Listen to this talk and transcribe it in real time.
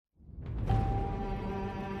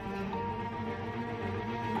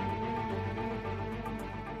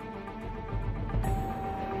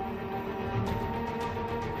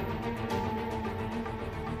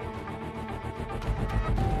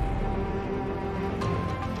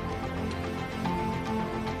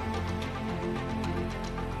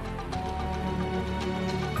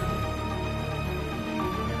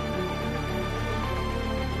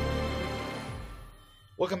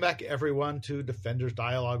Welcome back, everyone, to Defenders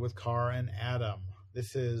Dialogue with Cara and Adam.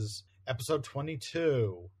 This is episode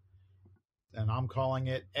 22, and I'm calling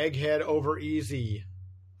it Egghead Over Easy.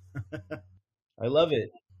 I love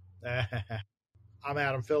it. I'm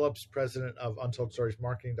Adam Phillips, president of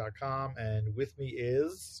UntoldStoriesMarketing.com, and with me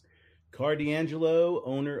is... Car D'Angelo,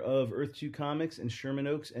 owner of Earth 2 Comics in Sherman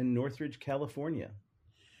Oaks and Northridge, California.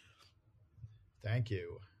 Thank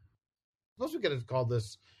you. I suppose we could have called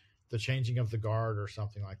this the changing of the guard or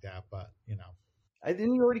something like that, but, you know.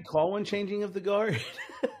 Didn't you already call one changing of the guard?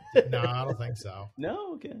 No, I don't think so.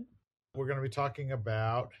 No? Okay. We're going to be talking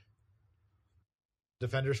about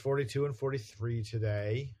Defenders 42 and 43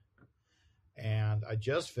 today. And I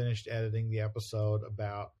just finished editing the episode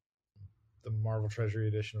about the Marvel Treasury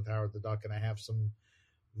Edition with Howard the Duck, and I have some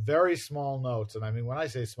very small notes. And I mean, when I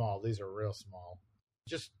say small, these are real small.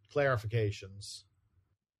 Just clarifications.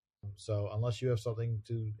 So unless you have something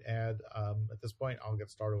to add at this point, I'll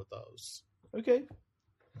get started with those. Okay.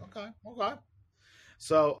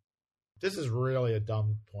 So this is really a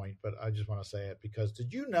dumb point, but I just want to say it because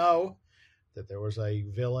did you know that there was a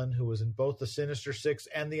villain who was in both the Sinister Six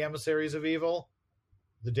and the Emissaries of Evil?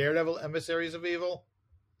 The Daredevil Emissaries of Evil?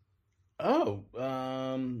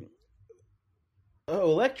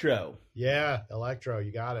 Electro. Yeah, Electro.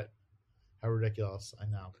 You got it. How ridiculous. I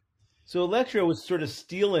know. So Electro was sort of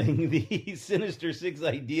stealing the Sinister Six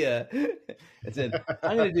idea and said,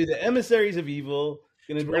 I'm going to do the Emissaries of Evil.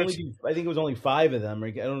 I think it was only 5 of them.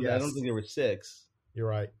 Right? I don't think there were 6. You're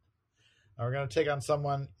right. Now we're going to take on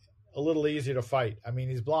someone a little easier to fight. I mean,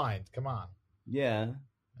 he's blind. Come on. Yeah.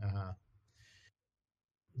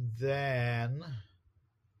 Then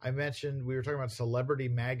I mentioned we were talking about Celebrity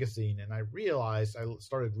Magazine, and I realized I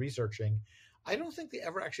started researching. I don't think they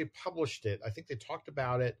ever actually published it. I think they talked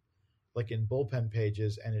about it like in bullpen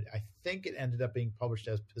pages, and I think it ended up being published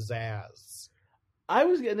as Pizzazz. I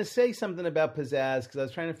was going to say something about Pizzazz because I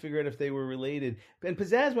was trying to figure out if they were related. And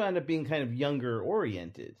Pizzazz wound up being kind of younger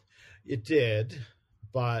oriented. It did,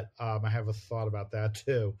 but I have a thought about that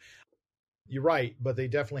too. You're right, but they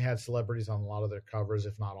definitely had celebrities on a lot of their covers,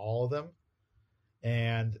 if not all of them.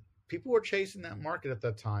 And people were chasing that market at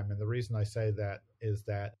that time. And the reason I say that is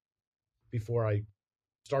that before I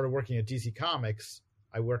started working at DC Comics,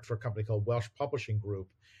 I worked for a company called Welsh Publishing Group,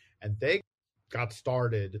 and they got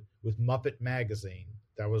started with Muppet Magazine.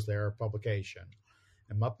 That was their publication.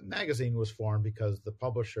 And Muppet Magazine was formed because the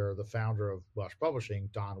publisher, the founder of Welsh Publishing,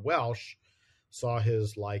 Don Welsh, saw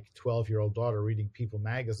his 12-year-old daughter reading People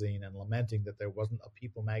Magazine and lamenting that there wasn't a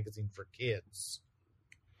People Magazine for kids.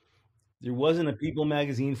 There wasn't a People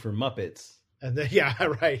Magazine for Muppets. And then, yeah,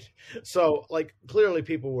 right. So, clearly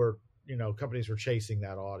people were, companies were chasing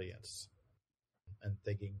that audience and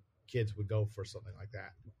thinking kids would go for something like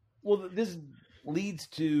that. Well, this leads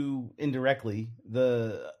to, indirectly,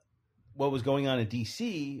 what was going on at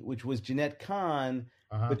DC, which was Jeanette Kahn.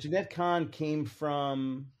 But Jeanette Kahn came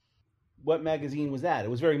from... What magazine was that?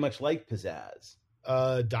 It was very much like Pizzazz.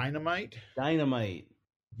 Dynamite.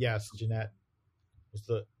 Yes, Jeanette was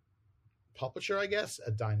the publisher, I guess,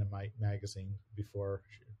 at Dynamite magazine before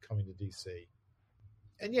coming to DC.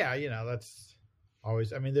 And yeah, that's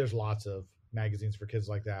always, there's lots of magazines for kids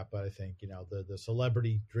like that, but I think, the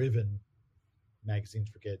celebrity-driven magazines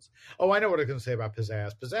for kids. Oh, I know what I was going to say about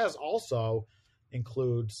Pizzazz. Pizzazz also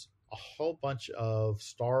includes a whole bunch of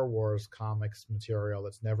Star Wars comics material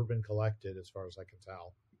that's never been collected, as far as I can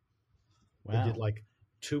tell. Wow. They did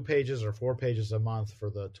 2 pages or 4 pages a month for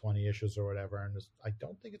the 20 issues or whatever, and I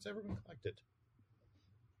don't think it's ever been collected.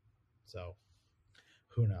 So,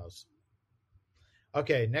 who knows?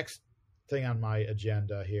 Okay, next thing on my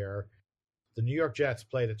agenda here. The New York Jets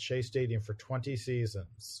played at Shea Stadium for 20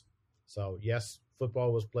 seasons. So, yes,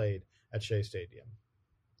 football was played at Shea Stadium.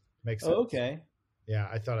 Makes sense. Oh, okay. Yeah,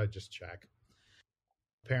 I thought I'd just check.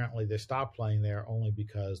 Apparently, they stopped playing there only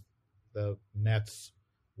because the Mets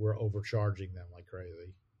were overcharging them like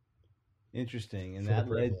crazy. Interesting. And that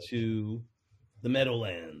led to the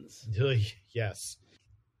Meadowlands. Yes.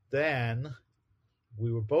 Then,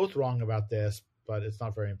 we were both wrong about this, but it's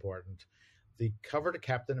not very important. The cover to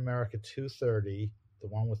Captain America 230, the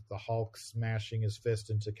one with the Hulk smashing his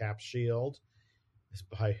fist into Cap's shield, is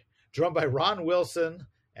drawn by Ron Wilson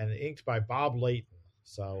and inked by Bob Layton.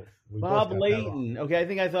 So Bob Layton. Okay, I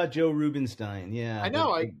think I thought Joe Rubinstein. Yeah, I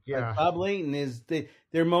know. But Bob Layton is there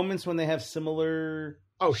are moments when they have similar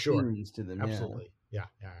tunes to them. Absolutely. Yeah.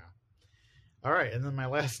 All right, and then my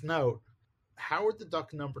last note: Howard the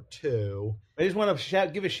Duck #2. I just want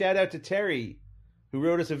to give a shout out to Terry, who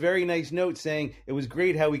wrote us a very nice note saying it was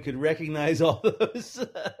great how we could recognize all those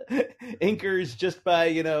inkers just by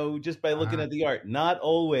looking at the art. Not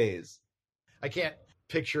always. I can't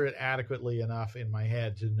picture it adequately enough in my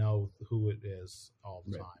head to know who it is all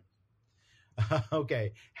the time.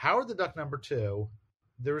 Okay, Howard the Duck #2.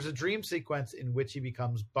 There was a dream sequence in which he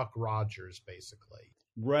becomes Buck Rogers, basically.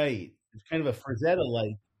 Right. It's kind of a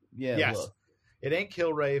Frazetta-like. Yeah. Yes. Look. It ain't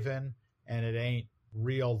Killraven, and it ain't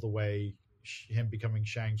real the way him becoming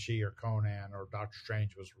Shang-Chi or Conan or Doctor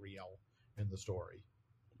Strange was real in the story.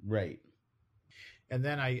 Right. And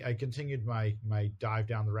then I continued my dive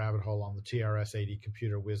down the rabbit hole on the TRS-80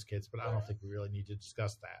 computer whiz kids, but I don't think we really need to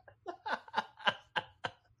discuss that.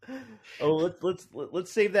 Oh,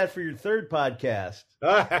 let's save that for your third podcast.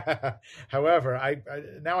 However, I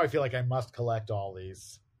now I feel like I must collect all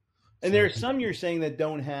these. And there are some you're saying that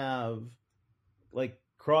don't have like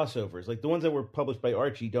crossovers. Like the ones that were published by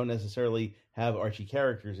Archie don't necessarily have Archie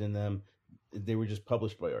characters in them. They were just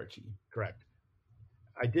published by Archie. Correct.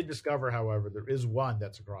 I did discover, however, there is one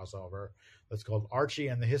that's a crossover that's called Archie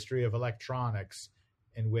and the History of Electronics,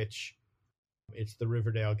 in which it's the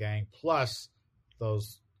Riverdale gang plus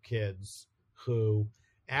those kids who,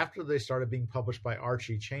 after they started being published by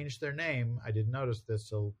Archie, changed their name. I didn't notice this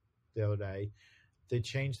till the other day. They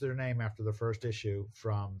changed their name after the first issue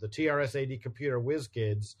from the TRS-80 Computer Whiz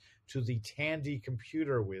Kids to the Tandy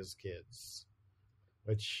Computer Whiz Kids,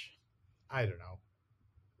 which, I don't know.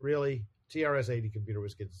 Really? TRS-80 Computer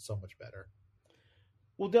Whiz Kids is so much better.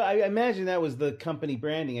 Well, I imagine that was the company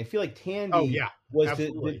branding. I feel like Tandy was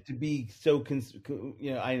to be so,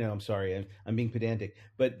 I know, I'm sorry, I'm being pedantic,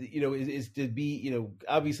 but, is to be,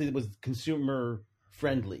 obviously it was consumer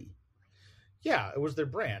friendly. Yeah, it was their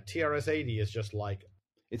brand. TRS-80 is just like...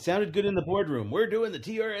 It sounded good in the boardroom. We're doing the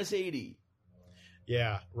TRS-80.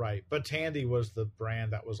 Yeah, right. But Tandy was the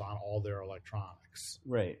brand that was on all their electronics.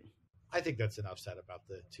 Right. I think that's enough said about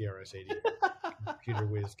the TRS-80 Computer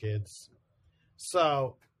Whiz Kids.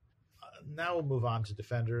 So now we'll move on to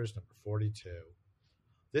Defenders #42.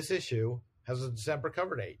 This issue has a December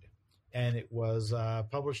cover date, and it was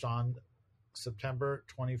published on September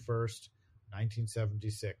 21st,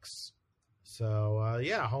 1976. So,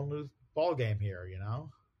 a whole new ball game here,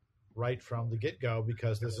 right from the get-go,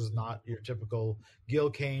 because this is not your typical Gil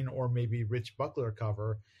Kane or maybe Rich Buckler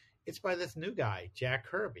cover. It's by this new guy, Jack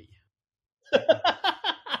Kirby.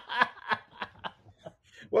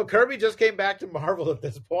 Well, Kirby just came back to Marvel at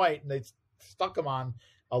this point, and they stuck him on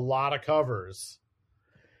a lot of covers.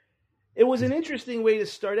 It was an interesting way to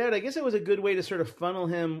start out. I guess it was a good way to sort of funnel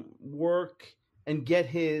him work and get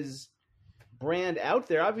his brand out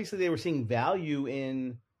there. Obviously, they were seeing value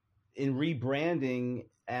in rebranding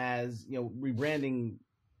rebranding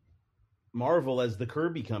Marvel as the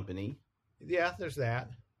Kirby company. Yeah, there's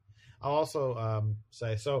that. I'll also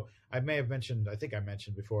say, so I think I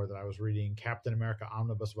mentioned before that I was reading Captain America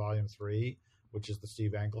Omnibus Volume 3, which is the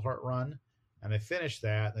Steve Englehart run. And I finished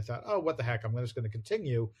that, and I thought, oh, what the heck, I'm just going to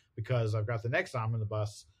continue because I've got the next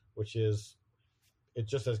omnibus, which is, it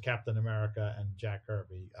just says Captain America and Jack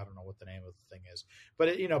Kirby. I don't know what the name of the thing is. But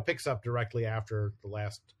it, picks up directly after the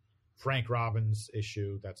last Frank Robbins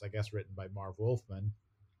issue that's, I guess, written by Marv Wolfman.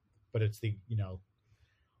 But it's the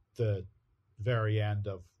very end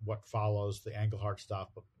of what follows the Englehart stuff.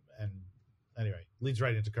 And anyway, leads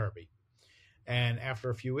right into Kirby. And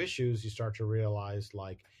after a few issues, you start to realize,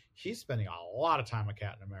 like, he's spending a lot of time on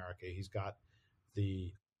Captain America. He's got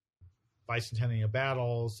the Bicentennial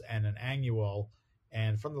Battles and an annual.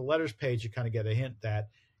 And from the letters page, you kind of get a hint that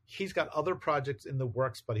he's got other projects in the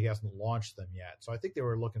works, but he hasn't launched them yet. So I think they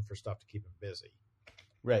were looking for stuff to keep him busy.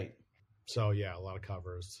 Right. So, yeah, a lot of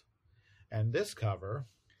covers. And this cover,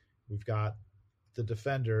 we've got the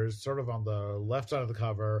Defenders sort of on the left side of the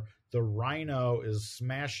cover. The Rhino is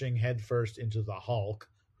smashing headfirst into the Hulk,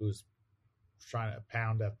 who's trying to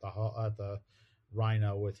pound at the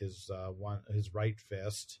Rhino with his right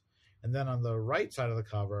fist. And then on the right side of the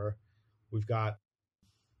cover, we've got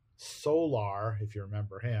Solar, if you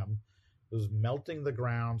remember him, who's melting the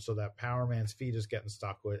ground so that Power Man's feet is getting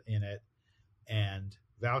stuck in it. And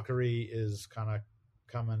Valkyrie is kind of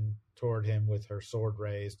coming toward him with her sword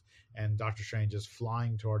raised, and Doctor Strange is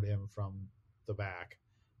flying toward him from the back.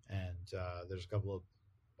 And there's a couple of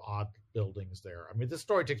odd buildings there. I mean, this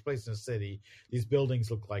story takes place in a city. These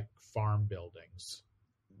buildings look like farm buildings.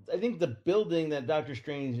 I think the building that Doctor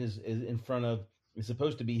Strange is in front of is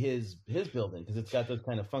supposed to be his building because it's got those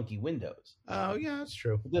kind of funky windows. Oh, yeah, that's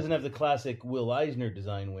true. It doesn't have the classic Will Eisner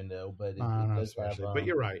design window, but it does have... But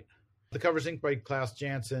you're right. The cover's inked by Klaus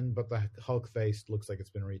Janson, but the Hulk face looks like it's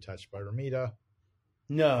been retouched by Romita.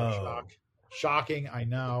 No. Shocking, I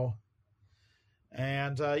know.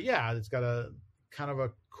 And, it's got a kind of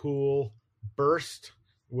a cool burst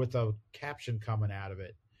with a caption coming out of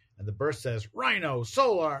it. And the burst says, Rhino,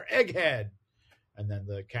 Solar, Egghead. And then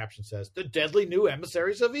the caption says, "The deadly new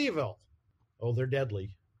emissaries of evil." Oh, they're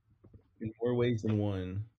deadly. In more ways than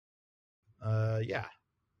one. Yeah.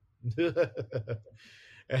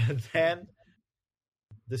 And then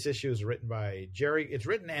this issue is written by it's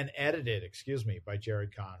written and edited, by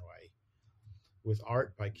Jared Conway, with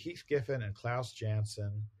art by Keith Giffen and Klaus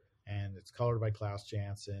Janson, and it's colored by Klaus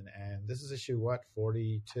Janson. And this is issue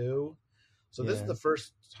 42. So this is the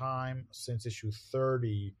first time since issue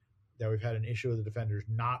 30 that we've had an issue of the Defenders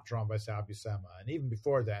not drawn by Sal Buscema. And even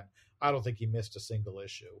before then, I don't think he missed a single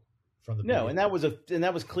issue from the beginning. And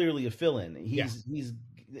that was clearly a fill-in.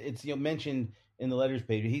 It's mentioned in the letters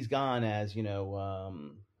page. He's gone as he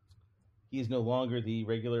is no longer the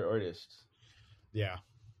regular artist. Yeah,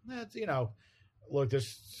 that's look,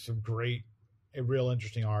 there's some great, real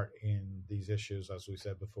interesting art in these issues, as we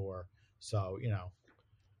said before. So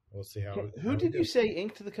we'll see how. Who did you say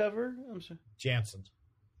inked the cover? I'm sorry, Janson.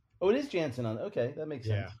 Oh, it is Janson on. Okay, that makes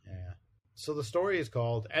sense. Yeah. So the story is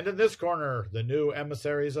called "And in This Corner, the New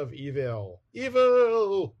Emissaries of Evil."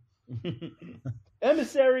 Evil.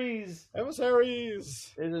 Emissaries.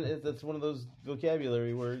 Isn't it? That's one of those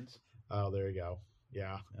vocabulary words. Oh, there you go.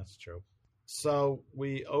 Yeah, that's true. So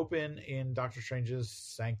we open in Doctor Strange's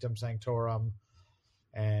Sanctum Sanctorum,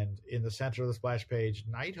 and in the center of the splash page,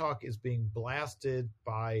 Nighthawk is being blasted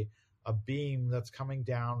by a beam that's coming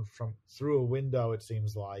down through a window, it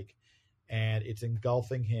seems like, and it's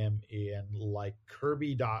engulfing him in like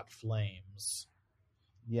Kirby dot flames.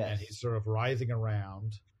 Yes. And he's sort of writhing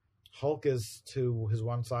around. Hulk is to his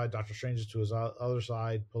one side, Doctor Strange is to his other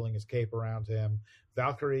side, pulling his cape around him.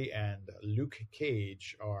 Valkyrie and Luke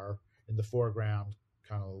Cage are in the foreground,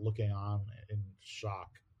 kind of looking on in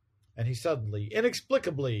shock. And he suddenly,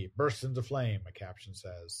 inexplicably, bursts into flame, a caption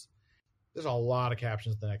says. There's a lot of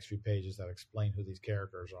captions in the next few pages that explain who these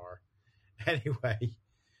characters are. Anyway,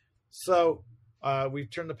 so we've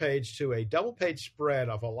turned the page to a double-page spread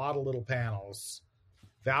of a lot of little panels.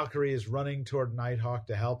 Valkyrie is running toward Nighthawk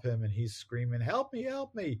to help him, and he's screaming, "Help me,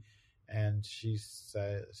 help me!" And she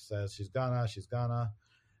says she's gonna.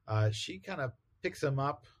 She kind of picks him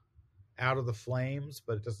up out of the flames,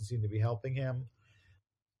 but it doesn't seem to be helping him.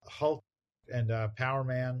 Hulk and Power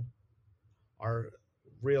Man are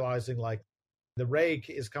realizing like the ray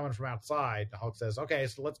is coming from outside. Hulk says, "Okay,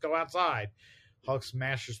 so let's go outside." Hulk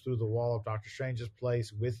smashes through the wall of Doctor Strange's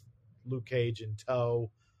place with Luke Cage in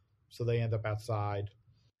tow, so they end up outside.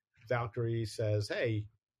 Valkyrie says, "Hey,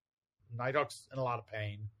 Nighthawk's in a lot of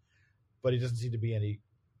pain, but he doesn't seem to be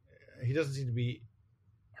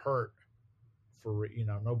hurt for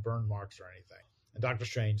no burn marks or anything." And Doctor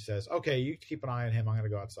Strange says, "Okay, you keep an eye on him. I'm going to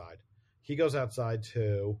go outside." He goes outside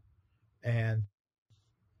too, and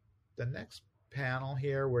the next panel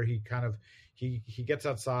here where he gets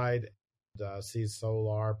outside and sees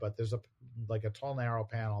Solar, but there's a tall narrow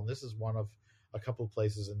panel, and this is one of a couple of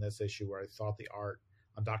places in this issue where I thought the art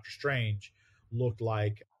on Doctor Strange looked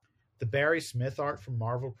like the Barry Smith art from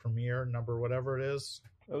Marvel Premiere number whatever it is.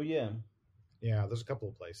 Oh yeah, there's a couple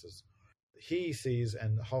of places he sees,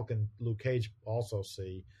 and Hulk and Luke Cage also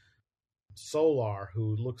see Solar,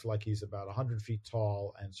 who looks like he's about 100 feet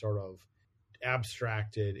tall and sort of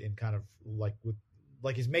abstracted in kind of like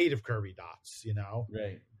he's made of Kirby dots,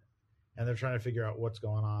 right? And they're trying to figure out what's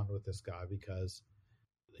going on with this guy because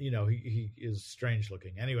he is strange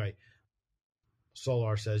looking. Anyway,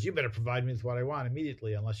 Solar says, "You better provide me with what I want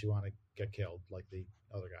immediately, unless you want to get killed like the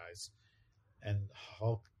other guys." And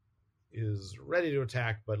Hulk is ready to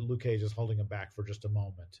attack, but Luke Cage is holding him back for just a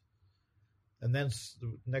moment. And then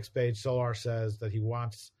the next page, Solar says that he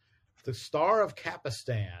wants the Star of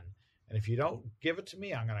Capistan, and if you don't give it to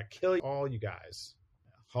me, I'm going to kill all you guys.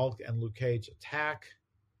 Hulk and Luke Cage attack,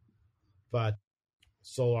 but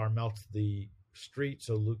Solar melts the street,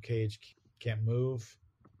 so Luke Cage can't move,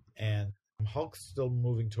 and Hulk's still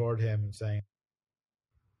moving toward him and saying,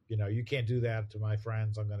 "You can't do that to my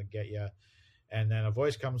friends. I'm going to get you." And then a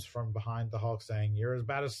voice comes from behind the Hulk saying, "You're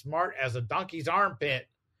about as smart as a donkey's armpit.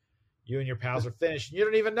 You and your pals are finished, and you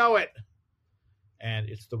don't even know it." And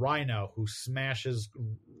it's the Rhino who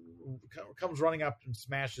comes running up and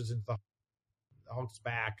smashes into the Hulk's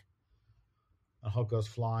back. And Hulk goes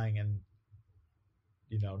flying and,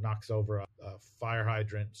 knocks over a fire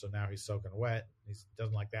hydrant, so now he's soaking wet. He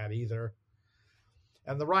doesn't like that either.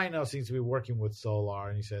 And the Rhino seems to be working with Solar,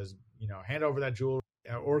 and he says, "Hand over that jewel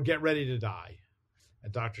or get ready to die."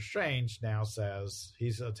 And Doctor Strange now says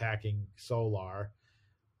he's attacking Solar,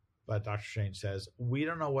 but Doctor Strange says, "We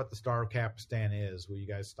don't know what the Star of Capistan is. Will you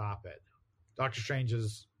guys stop it?" Doctor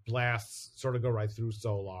Strange's blasts sort of go right through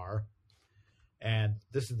Solar, And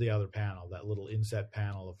this is the other panel, that little inset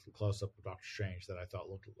panel of close up of Doctor Strange that I thought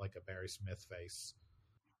looked like a Barry Smith face.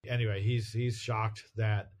 Anyway, he's shocked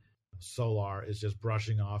that Solar is just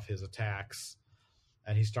brushing off his attacks,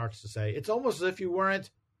 and he starts to say, "It's almost as if you weren't."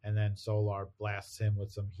 And then Solar blasts him with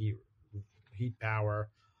some heat power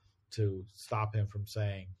to stop him from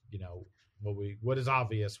saying, what is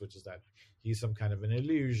obvious, which is that he's some kind of an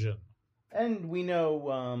illusion. And we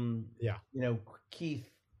know, Keith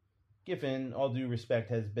Giffen, all due respect,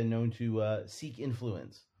 has been known to seek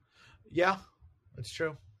influence. Yeah, that's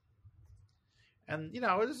true. And,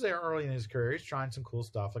 it is there early in his career. He's trying some cool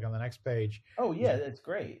stuff, like on the next page. Oh, yeah, that's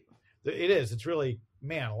great. It is. It's really,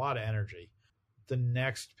 a lot of energy. The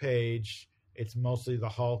next page, it's mostly the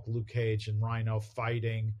Hulk, Luke Cage, and Rhino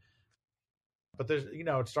fighting. But there's,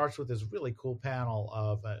 it starts with this really cool panel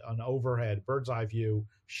of an overhead bird's eye view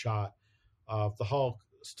shot of the Hulk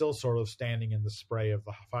still sort of standing in the spray of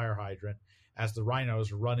the fire hydrant as the Rhino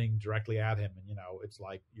is running directly at him. And, it's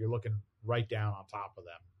like you're looking right down on top of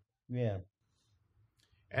them. Yeah.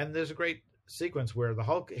 And there's a great sequence where the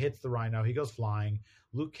Hulk hits the Rhino. He goes flying.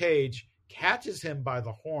 Luke Cage catches him by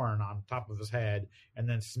the horn on top of his head and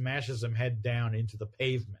then smashes him head down into the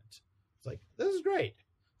pavement. It's like, this is great.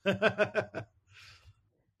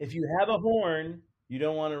 If you have a horn, you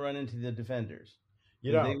don't want to run into the defenders.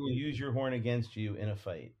 They will use your horn against you in a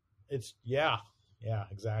fight. It's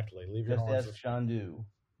exactly. Leave your horn. Just ask Shandu.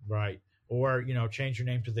 Right. Or, change your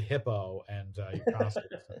name to the Hippo and your costume.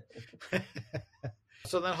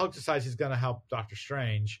 So then Hulk decides he's going to help Doctor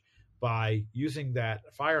Strange by using that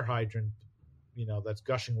fire hydrant, that's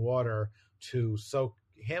gushing water to soak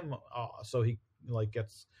him so he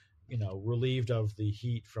gets, relieved of the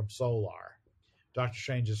heat from Solar. Doctor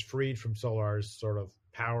Strange is freed from Solar's sort of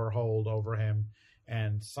power hold over him.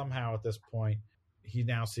 And somehow at this point, he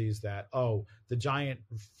now sees that, the giant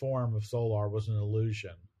form of Solar was an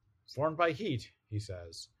illusion. Formed by heat, he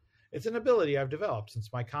says. It's an ability I've developed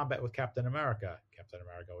since my combat with Captain America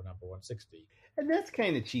number 160. And that's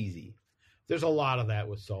kind of cheesy. There's a lot of that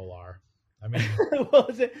with Solar. I mean,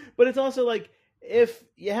 but it's also like, if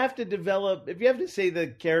you have to say the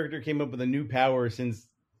character came up with a new power since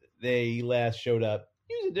they last showed up,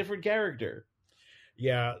 use a different character.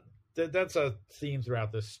 Yeah, that's a theme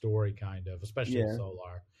throughout this story, kind of, especially with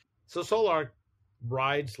Solar. So Solar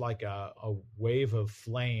rides like a wave of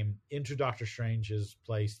flame into Doctor Strange's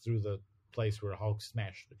place through the place where Hulk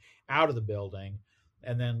smashed out of the building.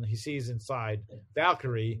 And then he sees inside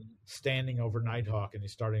Valkyrie standing over Nighthawk, and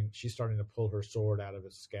she's starting to pull her sword out of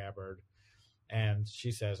its scabbard. And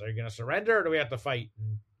she says, "Are you going to surrender, or do we have to fight?"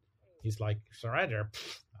 And he's like, "Surrender?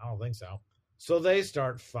 Pfft, I don't think so." So they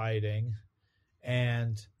start fighting,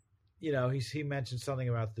 and he mentions something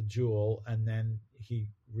about the jewel, and then he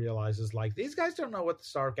realizes, these guys don't know what the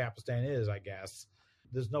Star of Kapistan is, I guess.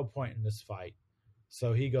 There's no point in this fight.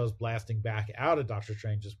 So he goes blasting back out of Doctor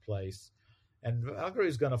Strange's place, and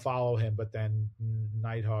Valkyrie's going to follow him, but then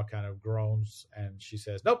Nighthawk kind of groans, and she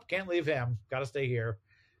says, "Nope, can't leave him. Got to stay here."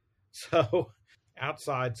 So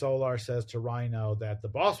outside, Solar says to Rhino that the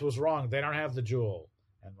boss was wrong. They don't have the jewel.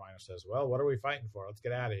 And Rhino says, "Well, what are we fighting for? Let's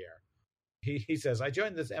get out of here." He says, "I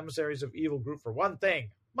joined this Emissaries of Evil group for one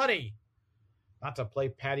thing, money. Not to play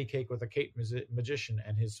patty cake with a Kate magician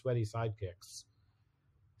and his sweaty sidekicks."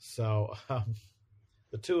 So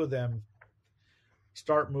the two of them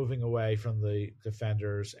start moving away from the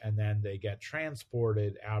defenders, and then they get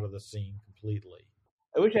transported out of the scene completely.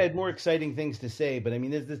 I wish I had more exciting things to say, but I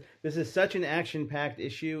mean, this is such an action-packed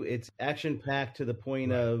issue. It's action-packed to the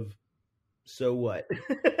point of, so what?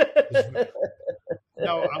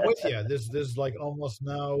 No, I'm with you. There's like almost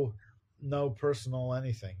no personal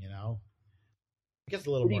anything, It gets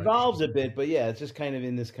a little more. It evolves a bit, but yeah, it's just kind of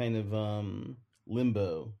in this kind of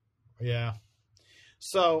limbo. Yeah.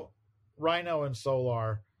 So Rhino and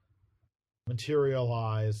Solar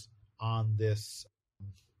materialize on this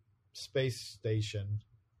space station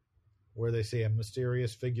where they see a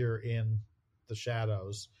mysterious figure in the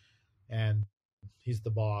shadows, and he's the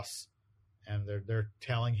boss. And they're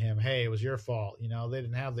telling him, "Hey, it was your fault. They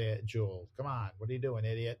didn't have the jewel. Come on, what are you doing,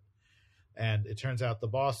 idiot?" And it turns out the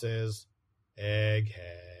boss is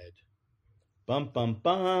Egghead. Bum bum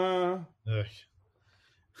bum.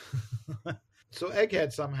 So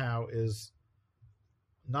Egghead somehow is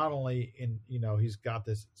not only in, he's got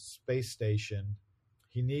this space station.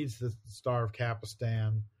 He needs the Star of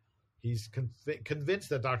Kapistan. He's convinced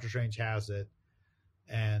that Doctor Strange has it,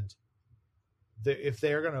 and if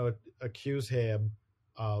they're going to accuse him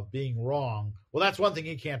of being wrong, well, that's one thing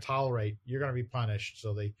he can't tolerate. You're going to be punished.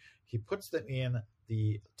 So he puts them in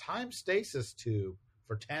the time stasis tube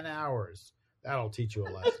for 10 hours. That'll teach you a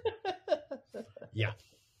lesson. Yeah.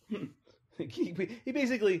 He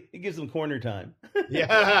basically gives them corner time.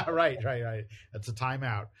 Yeah, right. That's a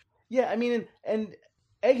timeout. Yeah, I mean, and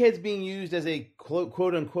Egghead's being used as a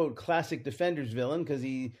quote unquote classic Defenders villain because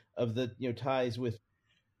he of the ties with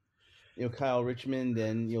Kyle Richmond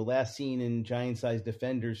and last seen in Giant Size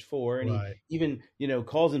Defenders 4, and right. He even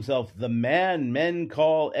calls himself the man men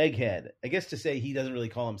call Egghead. I guess to say he doesn't really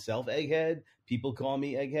call himself Egghead. People call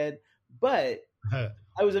me Egghead, but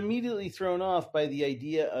I was immediately thrown off by the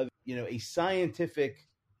idea of a scientific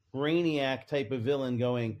brainiac type of villain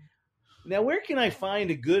going, now where can I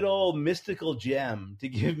find a good old mystical gem to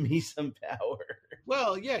give me some power?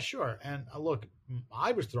 Well, yeah, sure. And look,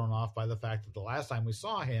 I was thrown off by the fact that the last time we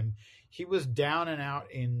saw him, he was down and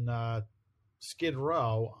out in Skid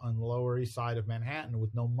Row on the Lower East Side of Manhattan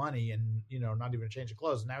with no money and not even a change of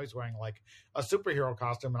clothes. And now he's wearing like a superhero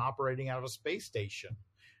costume and operating out of a space station.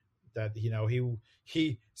 That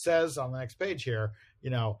he says on the next page here,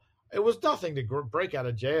 it was nothing to break out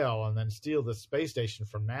of jail and then steal the space station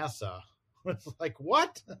from NASA. It's like,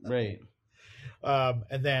 what? Right.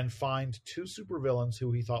 And then find 2 supervillains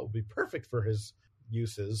who he thought would be perfect for his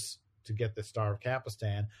uses to get the Star of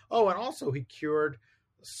Kapistan. Oh, and also he cured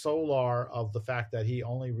Solar of the fact that he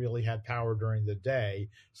only really had power during the day.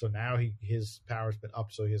 So now his power's been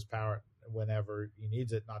up, so he has power whenever he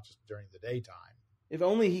needs it, not just during the daytime. If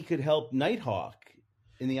only he could help Nighthawk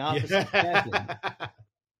in the opposite fashion.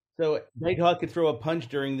 So Nighthawk could throw a punch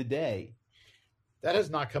during the day. That has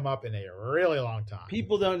not come up in a really long time.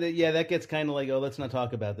 People don't. Yeah, that gets kind of like, oh, let's not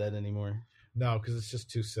talk about that anymore. No, because it's just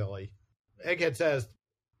too silly. Egghead says,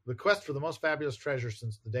 the quest for the most fabulous treasure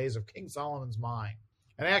since the days of King Solomon's mine.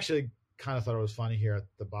 And I actually kind of thought it was funny here at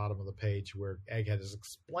the bottom of the page where Egghead is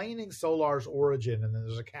explaining Solar's origin, and then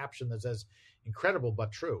there's a caption that says, incredible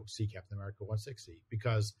but true, see Captain America 160,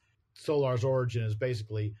 because Solar's origin is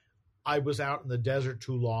basically, I was out in the desert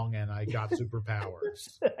too long and I got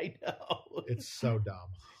superpowers. I know. It's so dumb.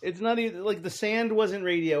 It's not even like the sand wasn't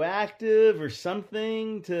radioactive or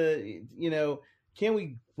something to, can't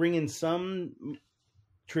we bring in some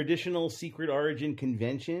traditional secret origin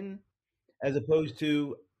convention as opposed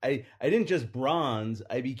to, I didn't just bronze,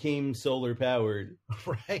 I became solar powered.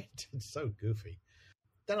 Right. It's so goofy.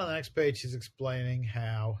 Then on the next page, he's explaining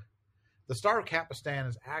how the Star of Kapistan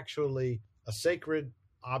is actually a sacred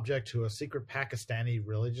object to a secret Pakistani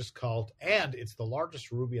religious cult, and it's the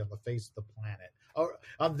largest ruby on the face of the planet, or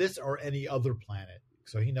on this or any other planet.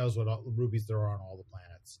 So he knows what rubies there are on all the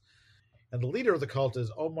planets. And the leader of the cult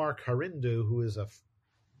is Omar Karindu, who is a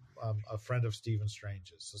friend of Stephen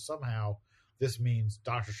Strange's. So somehow this means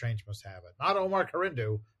Doctor Strange must have it. Not Omar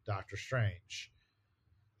Karindu, Doctor Strange.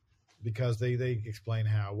 Because they explain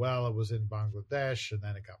how, well, it was in Bangladesh, and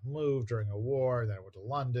then it got moved during a war, and then it went to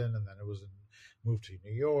London, and then it was moved to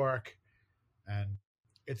New York, and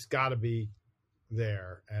it's got to be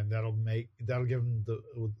there, and that'll give him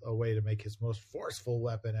a way to make his most forceful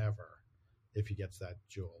weapon ever if he gets that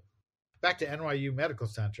jewel. Back to NYU Medical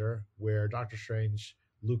Center, where Doctor Strange,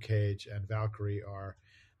 Luke Cage, and Valkyrie are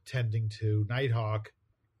tending to Nighthawk.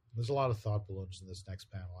 There's a lot of thought balloons in this next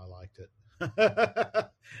panel. I liked it.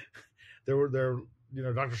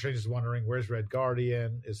 Doctor Strange is wondering, where's Red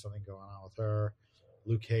Guardian? Is something going on with her?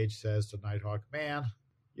 Luke Cage says to Nighthawk, man,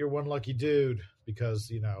 you're one lucky dude because,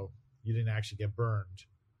 you didn't actually get burned.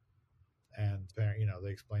 And, they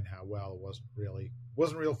explain how, well, it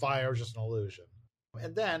wasn't real fire, it was just an illusion.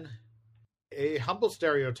 And then a humble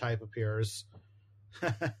stereotype appears.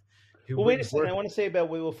 Well, wait a second. I want to say about,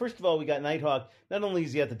 first of all, we got Nighthawk. Not only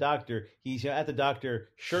is he at the doctor, he's at the doctor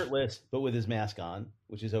shirtless, but with his mask on,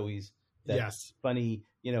 which is always funny.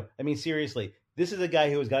 Seriously, this is a guy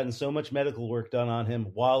who has gotten so much medical work done on him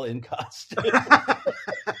while in costume.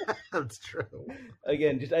 That's true.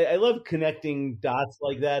 Again, just I love connecting dots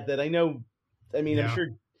like that I know. I'm sure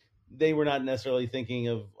they were not necessarily thinking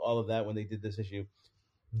of all of that when they did this issue.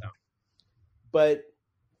 No. But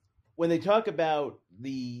when they talk about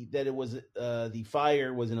that it was the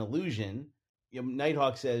fire was an illusion,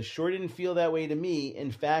 Nighthawk says, "Sure didn't feel that way to me.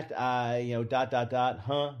 In fact, I ...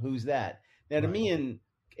 Who's that?" Now, to me,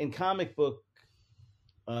 in comic book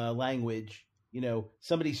language,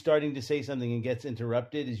 somebody starting to say something and gets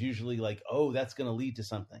interrupted is usually like, oh, that's going to lead to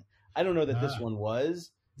something. I don't know that this one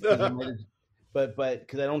was, but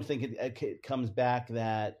because I don't think it comes back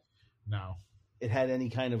that it had any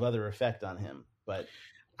kind of other effect on him, but.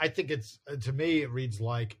 I think to me, it reads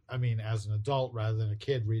like, as an adult rather than a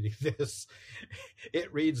kid reading this,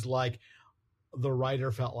 it reads like the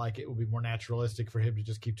writer felt like it would be more naturalistic for him to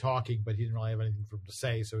just keep talking, but he didn't really have anything for him to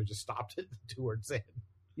say, so he just stopped it 2 words in.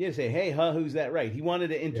 Yeah, say, hey, who's that? Right. He wanted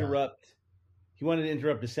to interrupt. Yeah. He wanted to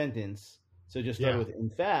interrupt a sentence So just started with in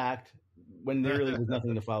fact, when there really was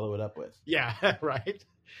nothing to follow it up with. Yeah, right.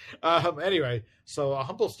 Anyway, so a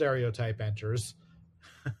humble stereotype enters.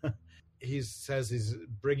 He says he's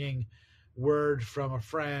bringing word from a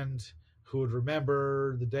friend who would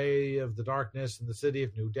remember the day of the darkness in the city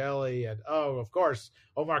of New Delhi. And, oh, of course,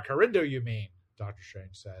 Omar Karindu, you mean, Dr.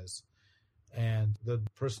 Strange says. And the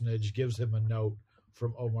personage gives him a note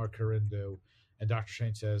from Omar Karindu. And Dr.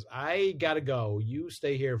 Strange says, I gotta go. You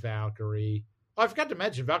stay here, Valkyrie. Oh, I forgot to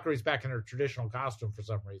mention, Valkyrie's back in her traditional costume for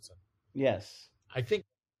some reason. Yes. I think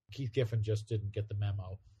Keith Giffen just didn't get the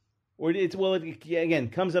memo. Or it again,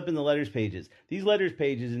 comes up in the letters pages. These letters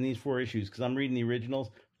pages in these 4 issues, because I'm reading the originals,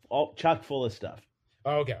 all chock full of stuff.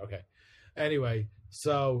 Oh, okay. Anyway,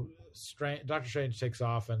 so Dr. Strange takes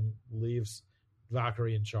off and leaves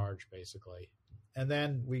Valkyrie in charge, basically. And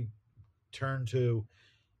then we turn to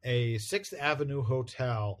a 6th Avenue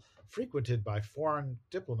hotel frequented by foreign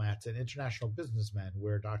diplomats and international businessmen,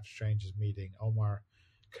 where Dr. Strange is meeting Omar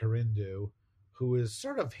Karindu, who is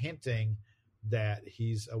sort of hinting that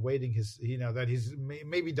he's awaiting that he's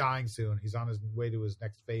maybe dying soon. He's on his way to his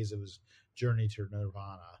next phase of his journey to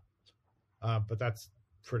Nirvana. But that's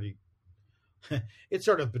pretty, it's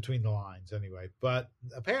sort of between the lines anyway. But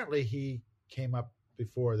apparently he came up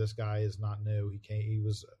before. This guy is not new. He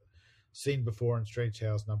was seen before in Strange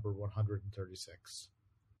Tales number 136.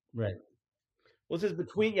 Right. Well, it says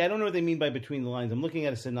between. I don't know what they mean by between the lines. I'm looking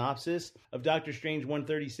at a synopsis of Doctor Strange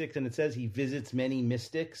 136, and it says he visits many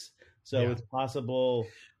mystics. So it's possible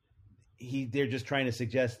they're just trying to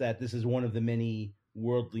suggest that this is one of the many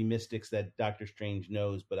worldly mystics that Doctor Strange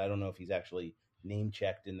knows, but I don't know if he's actually name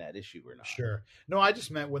checked in that issue or not. Sure. No, I just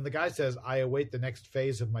meant when the guy says, I await the next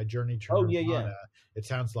phase of my journey to Nirvana, it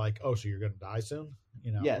sounds like, so you're going to die soon?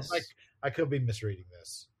 Yes. Like, I could be misreading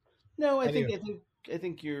this. No, I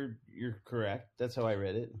think you're correct. That's how I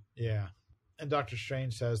read it. Yeah. And Doctor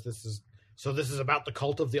Strange says this is about the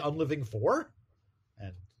cult of the Unliving Four?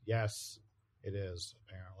 And yes, it is,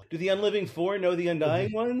 apparently. Do the Unliving Four know the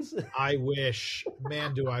Undying Ones? I wish.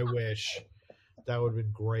 Man, do I wish. That would have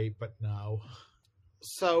been great, but no.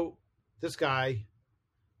 So this guy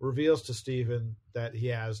reveals to Stephen that he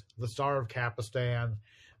has the Star of Kapistan,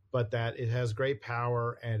 but that it has great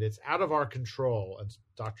power and it's out of our control. And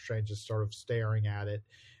Doctor Strange is sort of staring at it.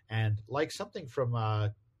 And like something from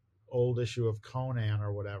a old issue of Conan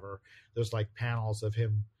or whatever, there's like panels of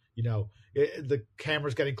him, the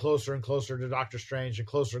camera's getting closer and closer to Doctor Strange and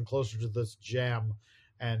closer to this gem.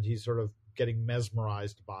 And he's sort of getting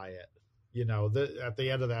mesmerized by it. At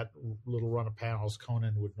the end of that little run of panels,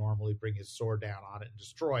 Conan would normally bring his sword down on it and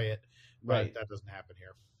destroy it. But right. That doesn't happen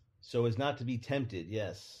here. So as not to be tempted,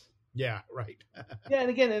 yes. Yeah, right. Yeah,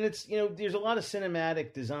 and again, it's, there's a lot of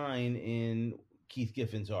cinematic design in Keith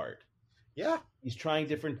Giffen's art. Yeah. He's trying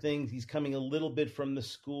different things. He's coming a little bit from the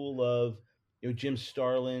school of, Jim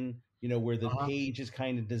Starlin, where the page is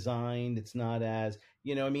kind of designed. It's not as,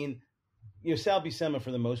 Sal Buscema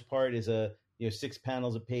for the most part is a, 6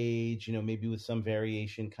 panels a page, maybe with some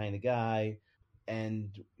variation kind of guy.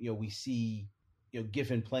 And, we see,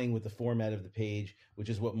 Giffen playing with the format of the page, which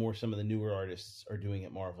is what some of the newer artists are doing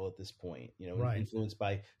at Marvel at this point, right. Influenced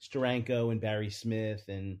by Steranko and Barry Smith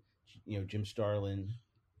and, Jim Starlin.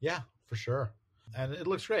 Yeah, for sure. And it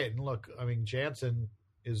looks great. And look, Jansen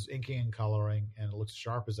is inking and coloring, and it looks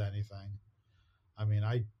sharp as anything.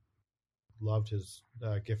 I loved his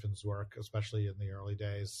Giffen's work, especially in the early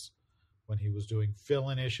days when he was doing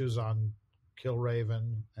fill-in issues on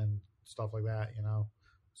Killraven and stuff like that.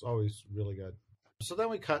 It's always really good. So then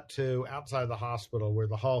we cut to outside the hospital where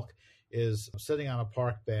the Hulk is sitting on a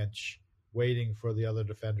park bench waiting for the other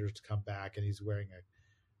Defenders to come back, and he's wearing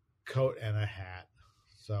a coat and a hat.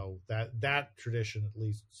 So that tradition at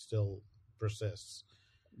least still persists.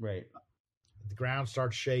 Right. The ground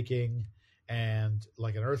starts shaking and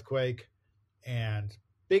like an earthquake, and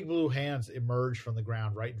big blue hands emerge from the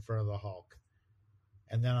ground right in front of the Hulk.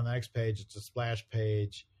 And then on the next page, it's a splash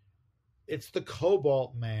page. It's the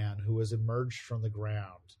Cobalt Man who has emerged from the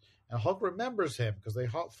ground. And Hulk remembers him because they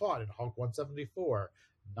fought in Hulk 174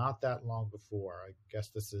 not that long before. I guess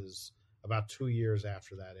this is about 2 years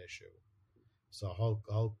after that issue. So Hulk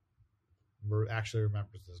actually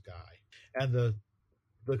remembers this guy. And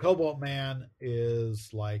the Cobalt Man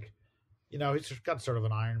is like, he's got sort of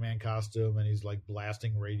an Iron Man costume, and he's like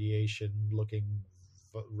blasting radiation looking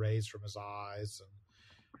rays from his eyes.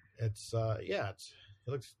 And it's,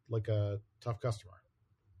 he looks like a tough customer.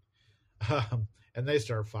 And they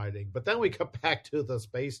start fighting. But then we come back to the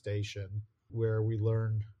space station where we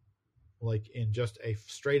learn, like in just a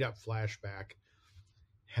straight up flashback,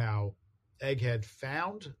 how Egghead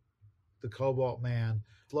found the Cobalt Man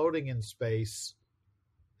floating in space.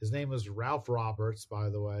 His name was Ralph Roberts, by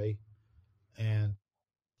the way. And,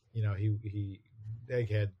 you know, he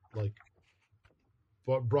Egghead, like,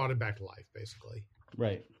 brought him back to life, basically.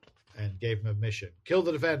 Right. And gave him a mission. Kill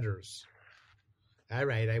the Defenders. All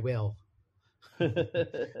right, I will.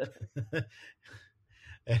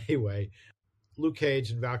 Anyway, Luke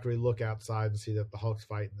Cage and Valkyrie look outside and see that the Hulk's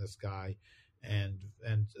fighting this guy. And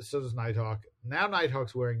so does Nighthawk. Now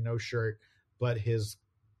Nighthawk's wearing no shirt, but his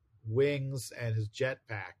wings and his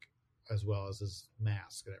jetpack, as well as his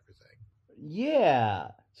mask and everything. Yeah.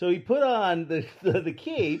 So he put on the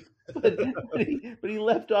cape, but he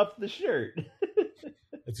left off the shirt.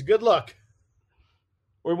 It's a good look.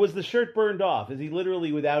 Or was the shirt burned off? Is he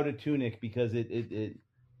literally without a tunic because it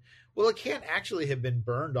Well, it can't actually have been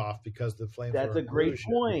burned off because the flames. That's a great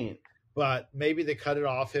point. But maybe they cut it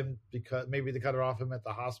off him at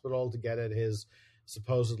the hospital to get at his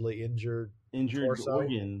supposedly injured torso.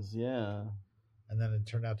 Organs. Yeah. And then it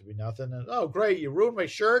turned out to be nothing. And oh, great! You ruined my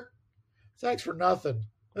shirt. Thanks for nothing.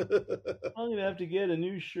 I'm gonna have to get a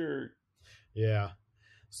new shirt. Yeah.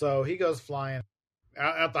 So he goes flying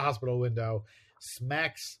out the hospital window,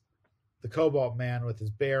 smacks the Cobalt Man with his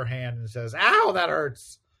bare hand, and says, "Ow, that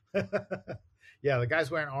hurts." Yeah, the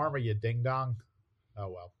guy's wearing armor, you ding dong. Oh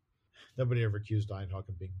well. Nobody ever accused Nighthawk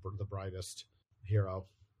of being the brightest hero.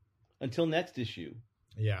 Until next issue.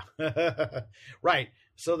 Yeah. Right.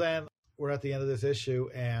 So then we're at the end of this issue,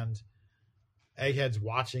 and Egghead's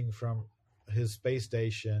watching from his space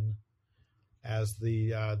station as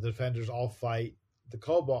the Defenders all fight the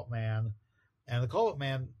Cobalt Man. And the Cobalt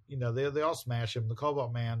Man, you know, they all smash him. The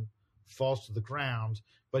Cobalt Man falls to the ground,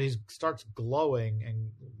 but he starts glowing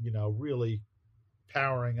and, you know, really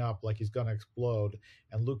powering up like he's going to explode.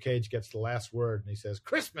 And Luke Cage gets the last word, and he says,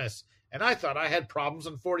 "Christmas, and I thought I had problems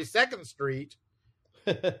on 42nd Street."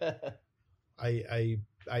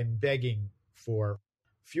 I'm begging for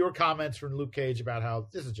fewer comments from Luke Cage about how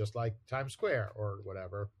this is just like Times Square or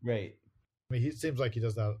whatever. Right. I mean, he seems like he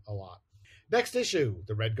does that a lot. Next issue,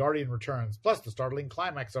 the Red Guardian returns, plus the startling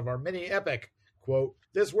climax of our mini epic. Quote,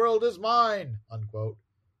 "This world is mine," unquote.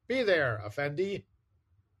 Be there, Effendi.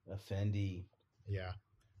 Effendi. Yeah.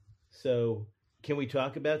 So, can we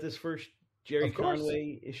talk about this first Jerry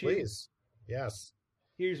Conway issue? Please. Yes.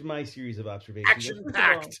 Here's my series of observations.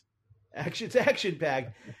 Action-packed.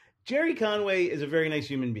 Action-packed. Jerry Conway is a very nice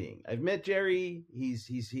human being. I've met Jerry.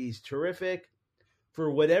 He's terrific. For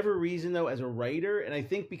whatever reason, though, as a writer, and I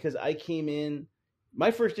think because I came in,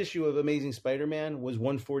 my first issue of Amazing Spider-Man was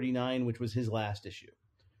 149, which was his last issue.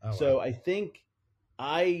 Oh, so wow. I think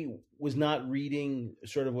I was not reading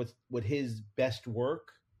sort of what his best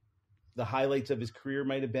work, the highlights of his career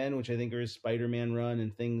might have been, which I think are his Spider-Man run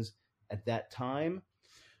and things at that time.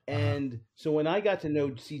 And so when I got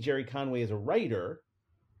to see Jerry Conway as a writer,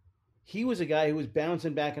 he was a guy who was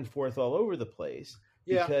bouncing back and forth all over the place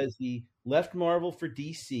because he left Marvel for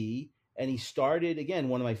DC and he started, again,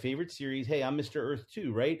 one of my favorite series, Hey, I'm Mr. Earth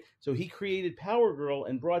 2, right? So he created Power Girl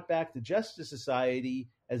and brought back the Justice Society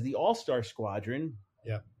as the All-Star Squadron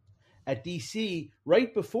at DC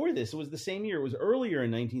right before this. It was the same year. It was earlier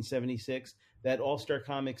in 1976 that All-Star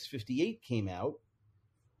Comics 58 came out.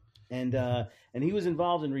 And he was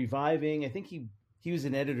involved in reviving. I think he was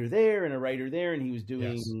an editor there and a writer there, and he was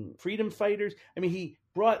doing Freedom Fighters. I mean, he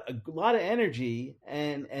brought a lot of energy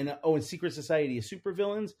and Secret Society of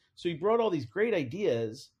Supervillains. So he brought all these great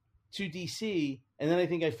ideas to DC, and then I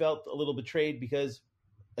think I felt a little betrayed because,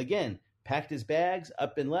 again, packed his bags,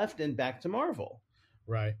 up and left, and back to Marvel.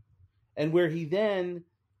 Right. And where he then,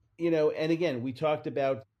 and again, we talked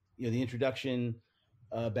about, the introduction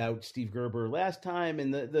about Steve Gerber last time,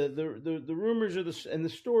 and the rumors and the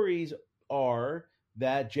stories are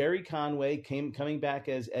that Jerry Conway coming back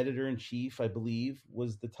as editor-in-chief, I believe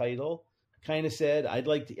was the title, kind of said,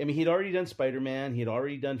 he'd already done Spider-Man, he had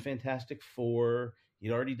already done Fantastic Four,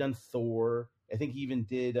 he'd already done Thor, I think he even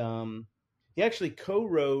did, he actually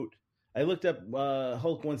co-wrote, I looked up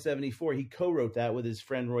Hulk 174, he co-wrote that with his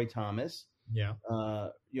friend Roy Thomas. Yeah.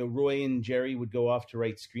 Roy and Jerry would go off to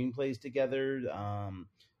write screenplays together.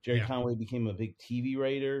 Jerry Conway became a big TV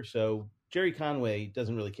writer, so Jerry Conway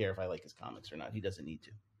doesn't really care if I like his comics or not. He doesn't need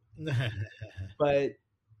to. But,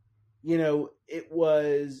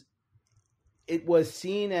 it was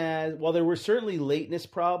seen as, while there were certainly lateness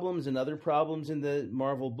problems and other problems in the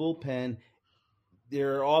Marvel bullpen,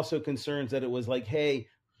 there are also concerns that it was like, hey,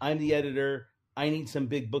 I'm the editor. I need some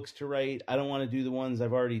big books to write. I don't want to do the ones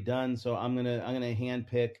I've already done. So I'm going to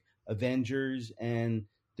handpick Avengers and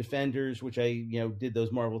Defenders, which I, did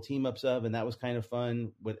those Marvel team ups of, and that was kind of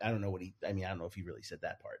fun. But I don't know I don't know if he really said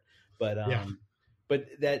that part, but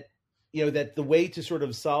that that the way to sort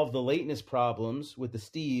of solve the lateness problems with the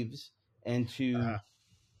Steves and to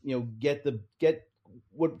get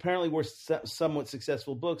what apparently were somewhat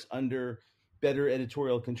successful books under better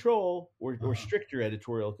editorial control or stricter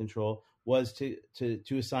editorial control was to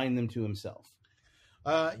assign them to himself.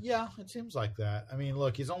 Yeah, it seems like that. I mean,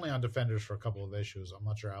 look, he's only on Defenders for a couple of issues. I'm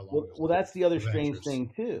not sure how long. Well, that's the other strange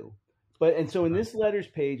thing too. And so in this letters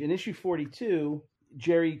page, in issue 42,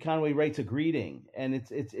 Jerry Conway writes a greeting, and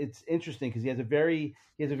it's interesting because he has a very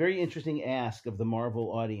interesting ask of the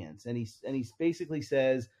Marvel audience, and he basically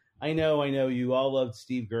says, I know you all loved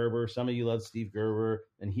Steve Gerber, some of you loved Steve Gerber,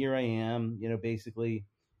 and here I am, basically,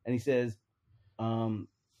 and he says, but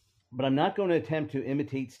I'm not going to attempt to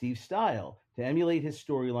imitate Steve's style, to emulate his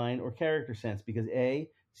storyline or character sense, because A,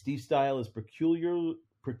 Steve's style is peculiarly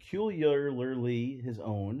his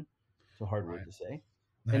own, it's a hard word to say,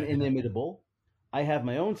 and inimitable. I have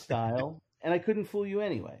my own style, and I couldn't fool you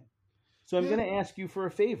anyway. So I'm going to ask you for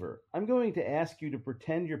a favor. I'm going to ask you to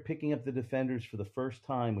pretend you're picking up the Defenders for the first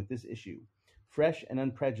time with this issue, fresh and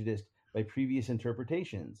unprejudiced by previous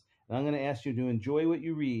interpretations. And I'm going to ask you to enjoy what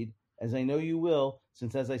you read, as I know you will,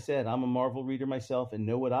 since, as I said, I'm a Marvel reader myself and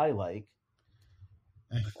know what I like.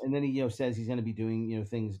 And then he says he's going to be doing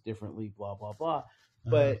things differently, blah, blah, blah.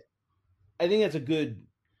 But I think that's a good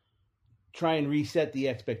try and reset the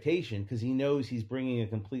expectation, because he knows he's bringing a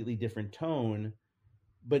completely different tone.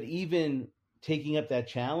 But even taking up that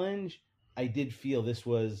challenge, I did feel this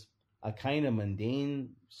was a kind of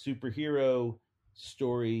mundane superhero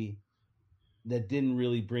story that didn't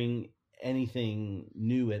really bring anything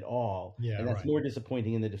new at all. Yeah, and that's more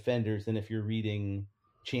disappointing in the Defenders than if you're reading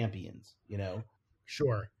Champions,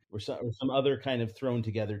 Sure. Or some other kind of thrown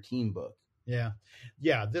together team book. Yeah.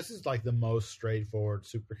 Yeah, this is like the most straightforward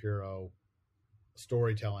superhero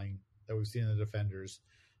storytelling that we've seen in the Defenders,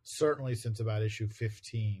 certainly since about issue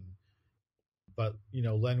 15. But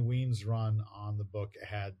Len Wein's run on the book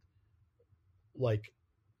had like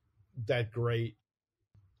that great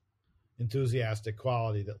enthusiastic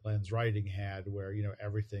quality that Len's writing had, where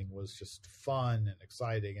everything was just fun and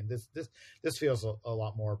exciting, and this feels a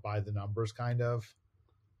lot more by the numbers kind of.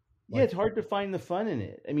 Yeah, it's hard to find the fun in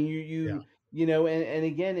it. I mean, and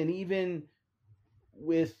again, and even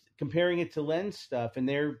with comparing it to Len's stuff, and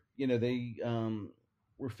they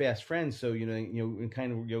were fast friends, so and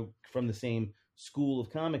kind of from the same school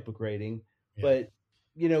of comic book writing. Yeah. But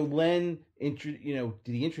Len,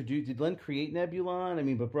 did Len create Nebulon? I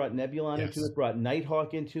mean, but brought Nebulon into it, brought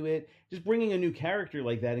Nighthawk into it, just bringing a new character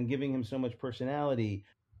like that and giving him so much personality.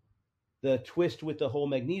 The twist with the whole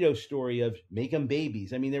Magneto story of make them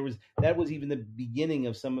babies. I mean, that was even the beginning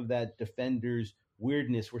of some of that Defenders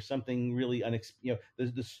weirdness, where something really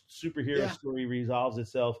the superhero story resolves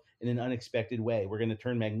itself in an unexpected way. We're going to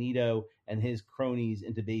turn Magneto and his cronies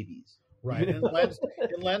into babies. Right. In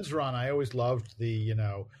Len's run, I always loved the,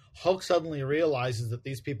 Hulk suddenly realizes that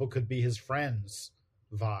these people could be his friends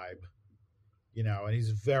vibe, and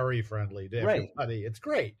he's very friendly to everybody. It's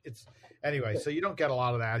great. Anyway, so you don't get a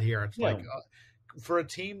lot of that here. It's like for a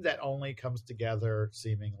team that only comes together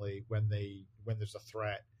seemingly when there's a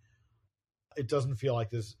threat, it doesn't feel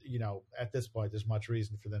like there's, at this point, there's much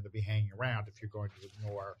reason for them to be hanging around if you're going to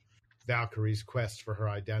ignore Valkyrie's quest for her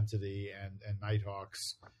identity and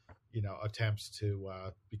Nighthawk's, attempts to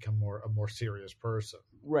become a more serious person.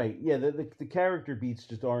 Right. Yeah. The character beats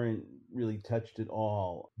just aren't really touched at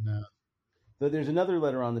all. No. Though there's another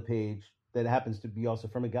letter on the page that happens to be also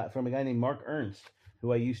from a guy named Mark Ernst,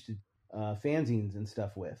 who I used to fanzines and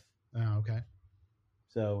stuff with. Oh, okay.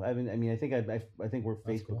 So I think we're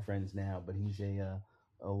Facebook friends now, but he's a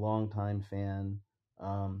longtime fan.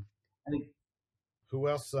 I think. Who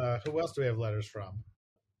else do we have letters from?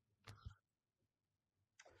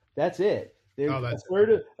 That's it. A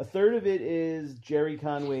third of it is Jerry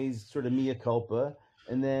Conway's sort of mea culpa,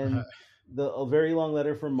 and then a very long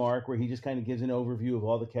letter from Mark where he just kind of gives an overview of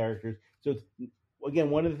all the characters. So again,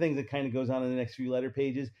 one of the things that kind of goes on in the next few letter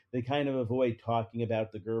pages, they kind of avoid talking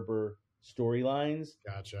about the Gerber storylines,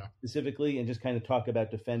 specifically, and just kind of talk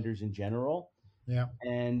about Defenders in general. Yeah,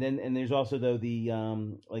 and there's also though the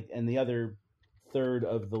and the other third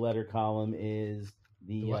of the letter column is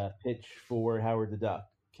the pitch for Howard the Duck.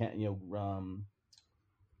 And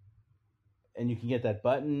you can get that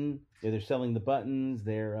button. They're selling the buttons.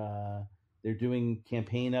 They're doing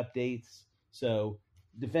campaign updates. So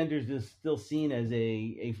Defenders is still seen as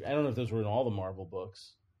I don't know if those were in all the Marvel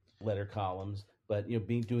books, letter columns, but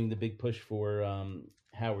doing the big push for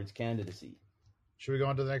Howard's candidacy. Should we go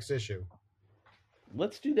on to the next issue?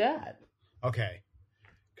 Let's do that. Okay,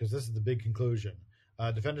 because this is the big conclusion.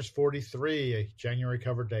 Defenders 43, a January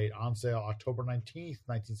cover date, on sale October 19th,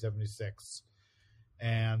 1976.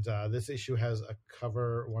 And this issue has a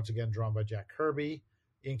cover, once again, drawn by Jack Kirby,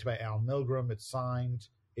 inked by Al Milgrom. It's signed.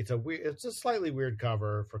 It's a slightly weird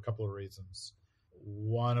cover for a couple of reasons.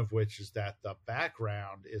 One of which is that the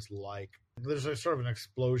background is like, there's a sort of an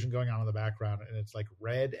explosion going on in the background, and it's like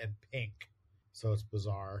red and pink. So it's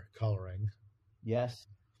bizarre coloring. Yes.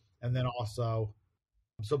 And then also,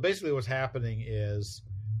 so basically what's happening is,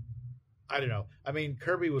 I don't know. I mean,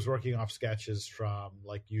 Kirby was working off sketches from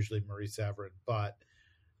like usually Marie Severin, but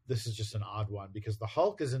this is just an odd one because the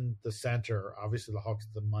Hulk is in the center. Obviously, the Hulk's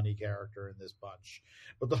the money character in this bunch,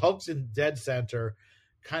 but the Hulk's in dead center,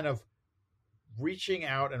 kind of reaching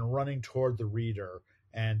out and running toward the reader.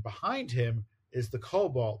 And behind him is the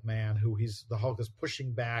Cobalt Man, who the Hulk is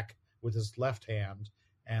pushing back with his left hand,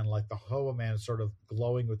 and like the Cobalt Man is sort of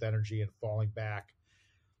glowing with energy and falling back.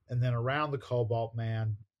 And then around the Cobalt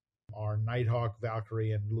Man are Nighthawk,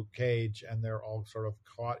 Valkyrie, and Luke Cage, and they're all sort of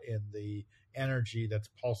caught in the energy that's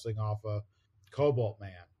pulsing off a Cobalt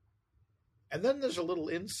Man. And then there's a little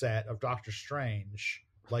inset of Doctor Strange,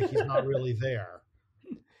 like he's not really there.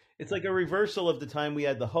 It's like a reversal of the time we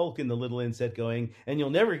had the Hulk in the little inset going, and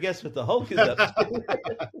you'll never guess what the Hulk is up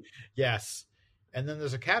to. Yes. And then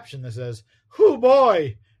there's a caption that says, "Hoo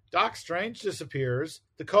boy! Doc Strange disappears,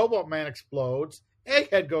 the Cobalt Man explodes,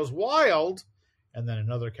 Egghead goes wild," and then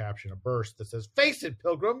another caption, a burst, that says, "Face it,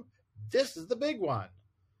 Pilgrim, this is the big one,"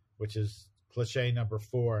 which is cliche number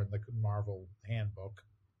 4 in the Marvel handbook.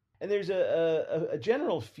 And there's a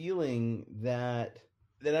general feeling that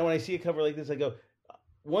when I see a cover like this, I go,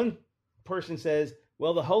 one person says,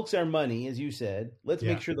 well, the Hulk's our money, as you said. Let's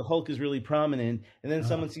make sure the Hulk is really prominent. And then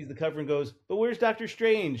someone sees the cover and goes, but where's Doctor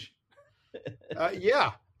Strange?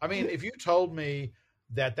 Yeah. I mean, if you told me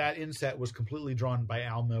that inset was completely drawn by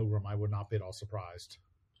Al Milgrom, I would not be at all surprised.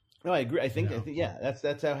 No, I agree. I think yeah,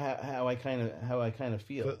 that's how I kind of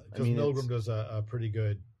feel. Because Milgrom does a pretty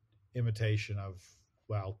good imitation of,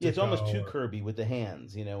 well, it's almost too Kirby with the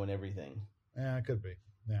hands, and everything. Yeah, it could be.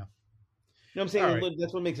 Yeah. No, I'm saying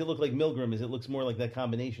that's what makes it look like Milgrom, is it looks more like that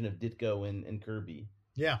combination of Ditko and Kirby.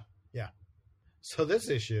 Yeah, yeah. So this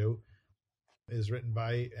issue is written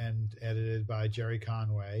by and edited by Jerry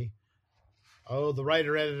Conway. Oh, the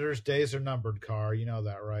writer-editor's days are numbered, Carr. You know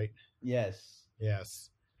that, right? Yes. Yes.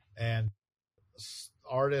 And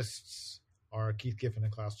artists are Keith Giffen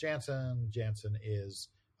and Klaus Janson. Janson is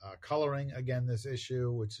coloring again this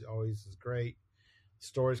issue, which always is great. The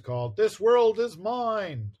story's called "This World Is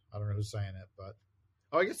Mine." I don't know who's saying it, but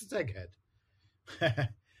I guess it's Egghead.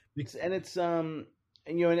 And it's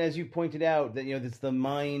and as you pointed out that it's the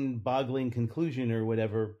mind-boggling conclusion or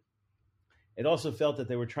whatever. It also felt that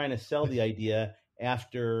they were trying to sell the idea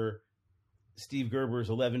after Steve Gerber's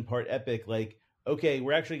 11-part epic, like, okay,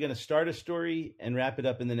 we're actually going to start a story and wrap it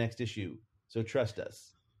up in the next issue, so trust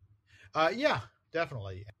us. Yeah,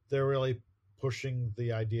 definitely. They're really pushing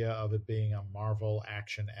the idea of it being a Marvel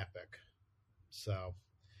action epic. So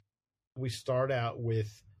we start out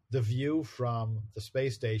with the view from the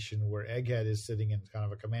space station where Egghead is sitting in kind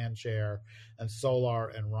of a command chair, and Solar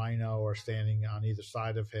and Rhino are standing on either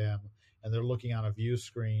side of him, and they're looking on a view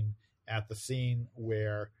screen at the scene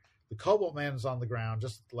where the Cobalt Man is on the ground,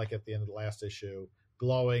 just like at the end of the last issue,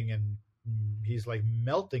 glowing, and he's like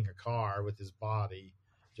melting a car with his body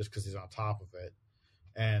just because he's on top of it.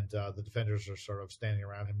 And the Defenders are sort of standing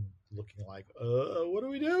around him looking like, what do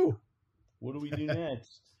we do? What do we do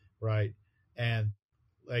next? Right. And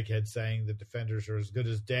Egghead saying the Defenders are as good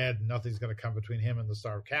as dead and nothing's going to come between him and the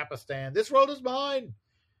Star of Kapistan. This world is mine.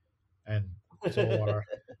 And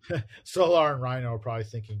Solar and Rhino are probably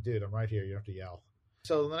thinking, dude, I'm right here. You don't have to yell.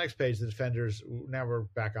 So the next page, the Defenders, now we're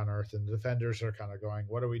back on Earth, and the Defenders are kind of going,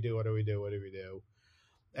 what do we do? What do we do? What do we do?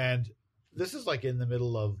 And this is like in the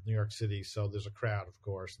middle of New York City, so there's a crowd, of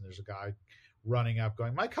course, and there's a guy running up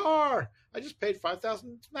going, my car! I just paid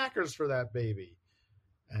 5,000 smackers for that baby.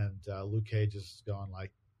 And Luke Cage is going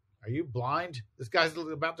like, are you blind? This guy's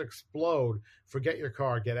about to explode. Forget your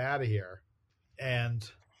car. Get out of here. And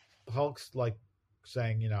Hulk's like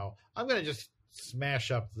saying, I'm going to just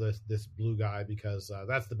smash up this blue guy because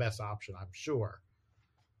that's the best option, I'm sure.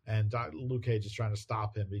 And Luke Cage is trying to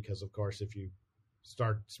stop him because, of course, if you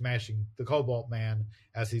start smashing the Cobalt Man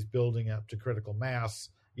as he's building up to critical mass,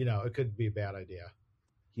 it could be a bad idea.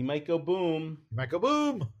 He might go boom.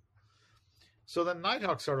 So then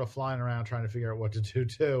Nighthawk's sort of flying around trying to figure out what to do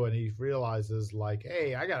too, and he realizes, like,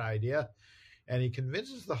 hey, I got an idea. And he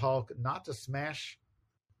convinces the Hulk not to smash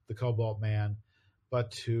the Cobalt Man, but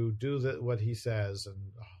to do what he says. And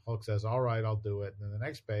Hulk says, all right, I'll do it. And then the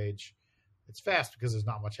next page, it's fast because there's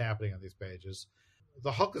not much happening on these pages.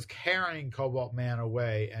 the Hulk is carrying Cobalt Man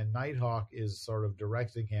away, and Nighthawk is sort of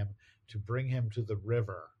directing him to bring him to the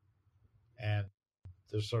river. And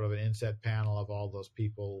there's sort of an inset panel of all those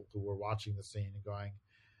people who were watching the scene and going,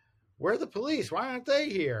 "Where are the police? Why aren't they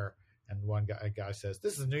here?" And a guy says,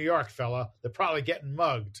 "This is New York, fella. They're probably getting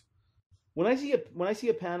mugged." When I see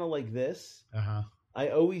a panel like this, I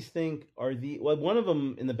always think one of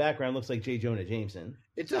them in the background looks like J. Jonah Jameson.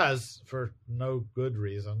 It does, for no good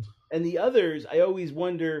reason. And the others, I always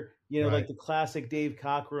wonder, like the classic Dave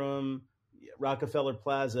Cockrum, Rockefeller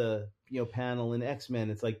Plaza, panel in X-Men.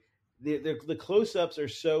 It's like the close-ups are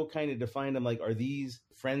so kind of defined. I'm like, are these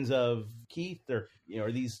friends of Keith, or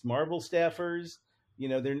are these Marvel staffers?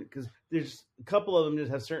 Because there's a couple of them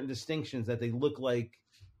just have certain distinctions that they look like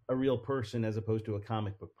a real person as opposed to a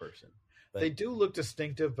comic book person. But they do look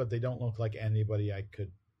distinctive, but they don't look like anybody I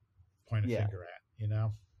could point a finger at,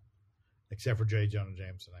 except for J. Jonah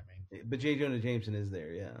Jameson, I mean. But J. Jonah Jameson is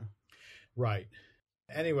there, yeah. Right.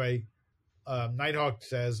 Anyway, Nighthawk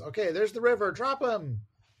says, "Okay, there's the river, drop him."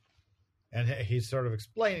 And he's sort of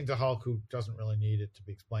explaining to Hulk, who doesn't really need it to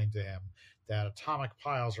be explained to him, that atomic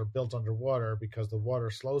piles are built underwater because the water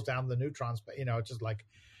slows down the neutrons. It's just like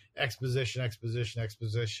exposition.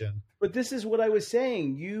 But this is what I was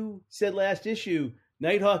saying. You said last issue,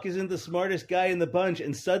 Nighthawk isn't the smartest guy in the bunch,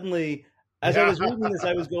 and suddenly, as I was reading this,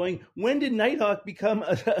 I was going, when did Nighthawk become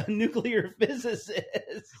a nuclear physicist?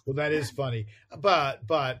 Well, that is funny. But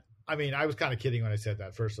I mean, I was kind of kidding when I said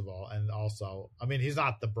that, first of all. And also, I mean, he's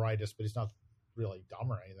not the brightest, but he's not really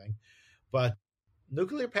dumb or anything. But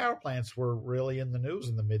nuclear power plants were really in the news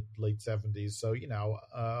in the late 70s. So,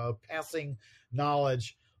 passing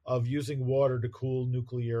knowledge of using water to cool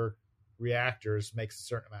nuclear reactors makes a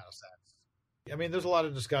certain amount of sense. I mean, there's a lot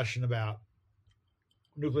of discussion about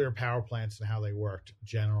nuclear power plants and how they worked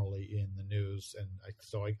generally in the news. And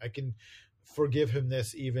so I can forgive him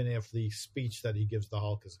this, even if the speech that he gives the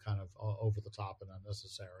Hulk is kind of over the top and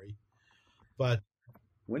unnecessary. But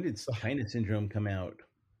when did China Syndrome come out?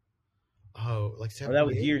 Oh, like 78? That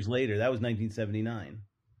was years later. That was 1979.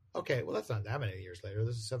 Okay, well, that's not that many years later.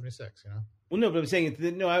 This is 76, Well, no, but I'm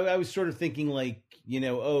saying I was sort of thinking like, we've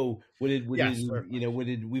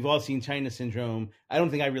all seen China Syndrome. I don't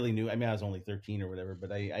think I really knew. I mean, I was only 13 or whatever,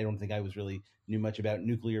 but I don't think I was really knew much about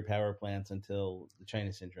nuclear power plants until the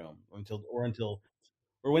China Syndrome,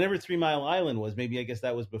 or whenever 3 Mile Island was. Maybe I guess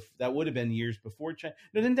that would have been years before China.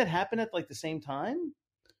 No, didn't that happen at like the same time?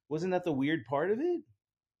 Wasn't that the weird part of it?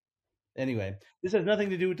 Anyway, this has nothing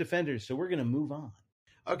to do with Defenders, so we're going to move on.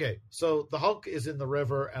 Okay, so the Hulk is in the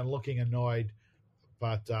river and looking annoyed,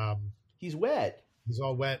 but he's wet. He's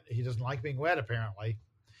all wet. He doesn't like being wet, apparently.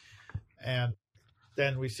 And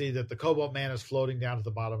then we see that the Cobalt Man is floating down to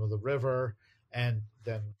the bottom of the river, and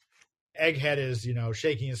then Egghead is,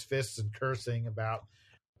 shaking his fists and cursing about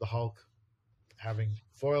the Hulk having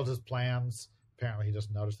foiled his plans. Apparently, he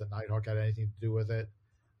doesn't notice that Nighthawk had anything to do with it.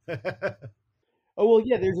 Oh, well,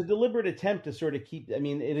 yeah, there's a deliberate attempt to sort of keep... I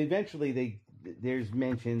mean, there's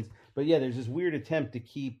mentions, but yeah, there's this weird attempt to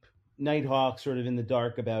keep Nighthawk sort of in the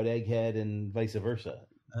dark about Egghead and vice versa.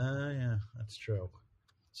 Yeah, that's true.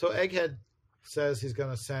 So Egghead says he's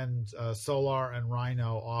going to send Solar and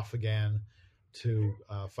Rhino off again to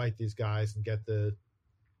fight these guys and get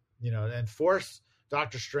and force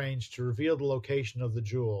Doctor Strange to reveal the location of the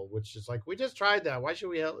jewel, which is like, we just tried that. Why should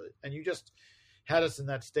we help? And you just had us in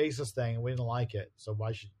that stasis thing and we didn't like it. So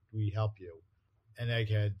why should we help you? And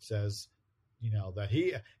Egghead says, that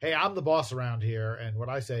hey, I'm the boss around here, and what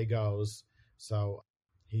I say goes. So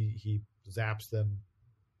he zaps them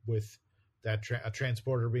with that a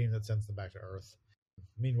transporter beam that sends them back to Earth.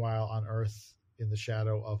 Meanwhile, on Earth, in the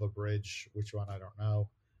shadow of a bridge, which one I don't know,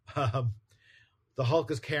 the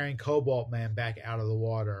Hulk is carrying Cobalt Man back out of the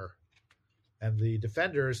water, and the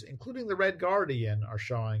Defenders, including the Red Guardian, are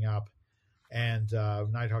showing up. And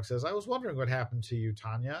Nighthawk says, "I was wondering what happened to you,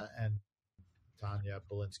 Tanya." And Tanya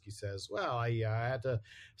Belinsky says, "Well, I had to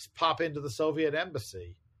pop into the Soviet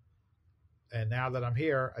embassy. And now that I'm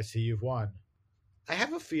here, I see you've won." I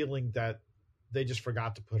have a feeling that they just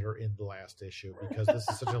forgot to put her in the last issue because this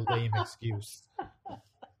is such a lame excuse.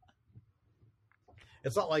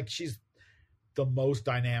 It's not like she's the most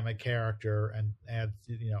dynamic character and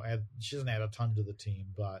she doesn't add a ton to the team,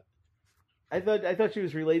 but I thought she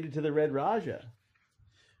was related to the Red Raja.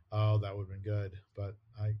 Oh, that would have been good, but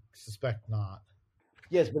I suspect not.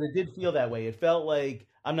 Yes, but it did feel that way. It felt like,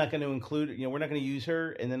 I'm not going to include, we're not going to use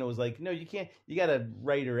her. And then it was like, no, you can't, you got to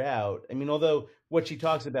write her out. I mean, although what she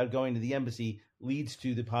talks about going to the embassy leads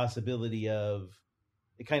to the possibility of,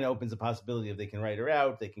 it kind of opens the possibility of they can write her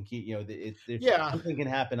out. They can keep, something can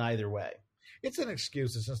happen either way. It's an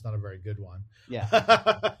excuse. It's just not a very good one.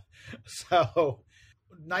 Yeah. So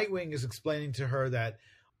Nightwing is explaining to her that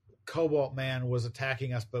Cobalt Man was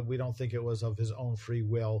attacking us, but we don't think it was of his own free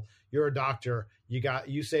will. You're a doctor.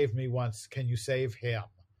 You saved me once. Can you save him?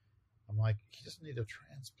 I'm like, he doesn't need a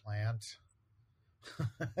transplant.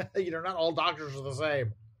 Not all doctors are the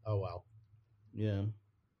same. Oh, well. Yeah.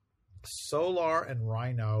 Solar and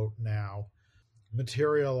Rhino now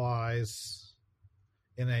materialize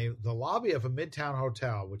in the lobby of a Midtown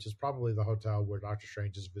hotel, which is probably the hotel where Doctor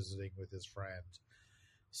Strange is visiting with his friend.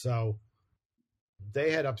 So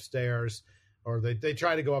they head upstairs, or they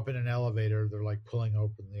try to go up in an elevator. They're like pulling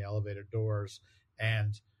open the elevator doors,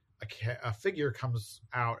 and a figure comes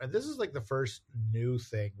out. And this is like the first new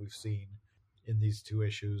thing we've seen in these two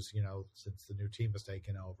issues, since the new team has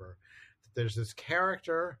taken over. There's this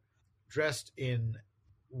character dressed in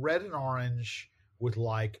red and orange with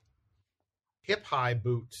like hip-high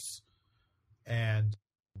boots and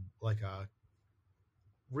like a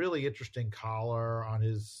really interesting collar on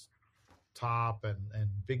his top and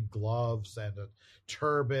big gloves and a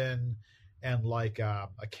turban and like a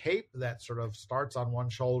cape that sort of starts on one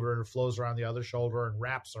shoulder and flows around the other shoulder and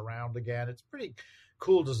wraps around again. It's pretty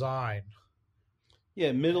cool design.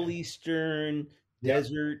 Yeah, Middle Eastern,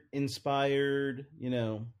 desert inspired,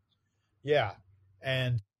 Yeah,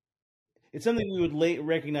 and it's something we would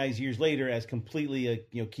recognize years later as completely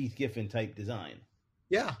a Keith Giffen type design.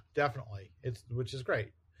 Yeah, definitely. Which is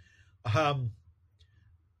great.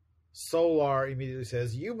 Solar immediately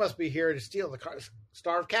says, "You must be here to steal the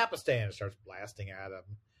Star of Kapistan," and starts blasting at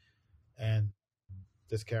him. And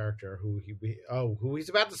this character, who he's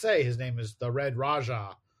about to say, his name is the Red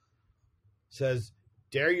Raja, says,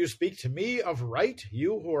 "Dare you speak to me of right,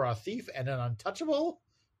 you who are a thief and an untouchable?"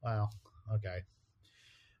 Well, okay.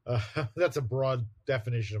 That's a broad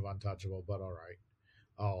definition of untouchable, but all right.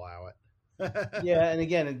 I'll allow it. Yeah, and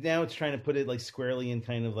again, now it's trying to put it like squarely in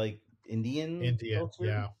kind of like Indian culture.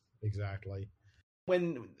 Yeah, exactly.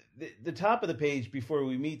 When the top of the page, before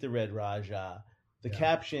we meet the Red Raja, the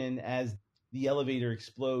caption as the elevator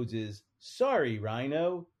explodes is, "Sorry,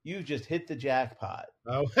 Rhino, you've just hit the jackpot."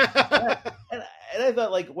 Oh. and I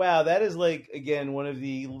thought, like, wow, that is like, again, one of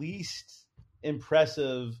the least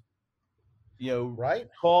impressive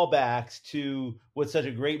callbacks to what's such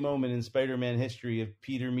a great moment in Spider-Man history of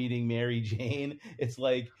Peter meeting Mary Jane. It's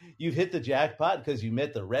like, you've hit the jackpot because you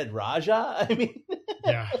met the Red Raja. I mean,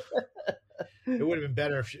 yeah, it would have been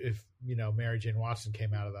better if Mary Jane Watson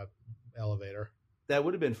came out of that elevator. That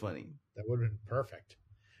would have been funny. That would have been perfect.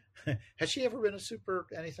 Has she ever been a super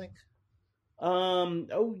anything?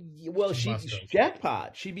 She's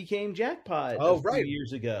Jackpot. She became Jackpot a few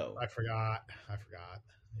years ago. I forgot.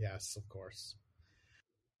 Yes, of course.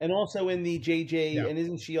 And also in the JJ, and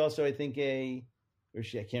isn't she also, I think, I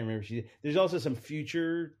can't remember. There's also some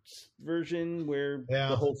future version where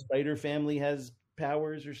the whole Spider family has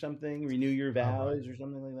powers or something. Renew your vows or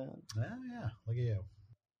something like that. Yeah, look at you.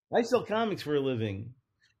 I sell comics for a living.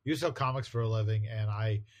 You sell comics for a living, and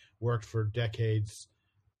I worked for decades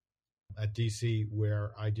at DC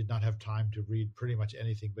where I did not have time to read pretty much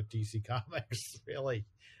anything but DC comics, really.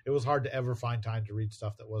 It was hard to ever find time to read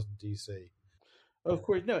stuff that wasn't DC. Of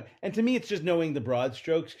course, no. And to me, it's just knowing the broad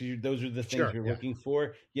strokes, because those are the things you're looking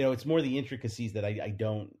for. It's more the intricacies that I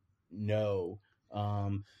don't know.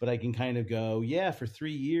 But I can kind of go, for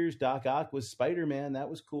 3 years, Doc Ock was Spider-Man. That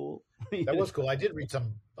was cool. That was cool. I did read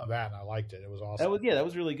some of that, and I liked it. It was awesome. That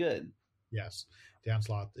was really good. Yes. Dan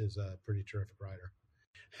Slott is a pretty terrific writer.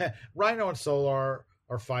 Rhino and Solar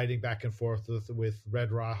are fighting back and forth with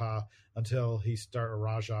Red Raja until he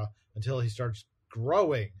starts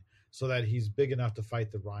growing so that he's big enough to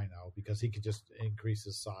fight the Rhino, because he could just increase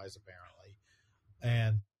his size apparently.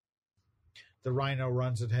 And the Rhino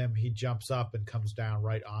runs at him. He jumps up and comes down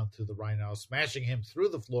right onto the Rhino, smashing him through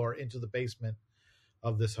the floor into the basement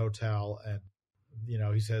of this hotel. And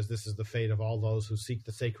he says, "This is the fate of all those who seek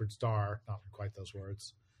the sacred star." Not quite those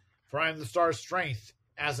words. "For I am the star's strength,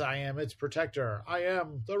 as I am its protector. I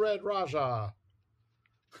am the Red Raja."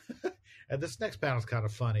 And this next panel is kind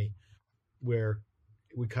of funny, where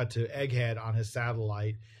we cut to Egghead on his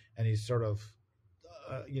satellite, and he's sort of,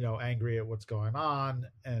 angry at what's going on.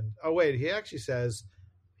 And, he actually says,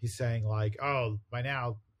 he's saying like, by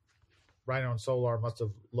now, Rhino and Solar must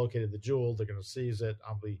have located the jewel. They're going to seize it.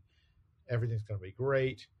 Everything's going to be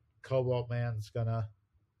great. Cobalt Man's going to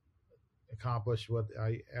accomplish what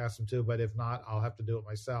I asked him to, but if not, I'll have to do it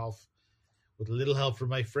myself with a little help from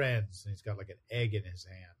my friends. And he's got like an egg in his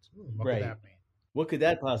hand. What could that mean? What could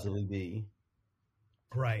that possibly be?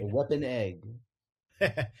 Right. A weapon egg.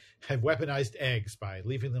 I've weaponized eggs by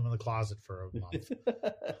leaving them in the closet for a month.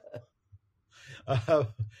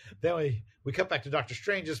 Then we cut back to Doctor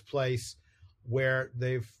Strange's place, where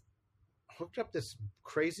they've hooked up this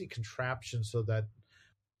crazy contraption so that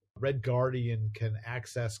Red Guardian can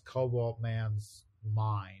access Cobalt Man's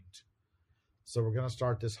mind. So we're going to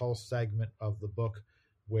start this whole segment of the book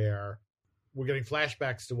where we're getting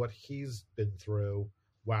flashbacks to what he's been through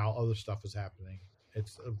while other stuff is happening.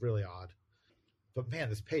 It's really odd. But man,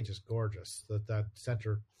 this page is gorgeous. That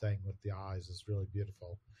center thing with the eyes is really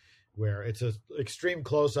beautiful, where it's an extreme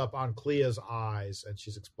close-up on Clea's eyes, and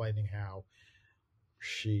she's explaining how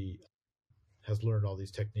she has learned all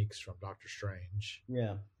these techniques from Doctor Strange.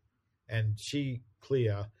 Yeah. And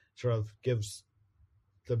Clea, sort of gives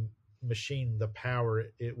the machine the power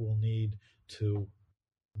it will need to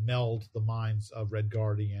meld the minds of Red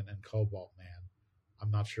Guardian and Cobalt Man.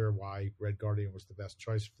 I'm not sure why Red Guardian was the best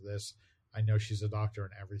choice for this. I know she's a doctor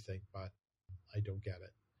and everything, but I don't get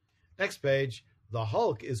it. Next page, the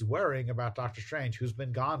Hulk is worrying about Doctor Strange, who's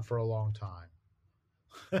been gone for a long time.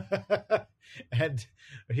 And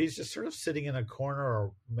he's just sort of sitting in a corner,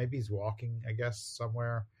 or maybe he's walking, I guess,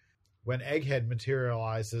 somewhere, when Egghead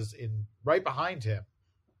materializes in right behind him.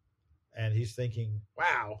 And he's thinking,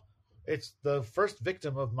 wow, it's the first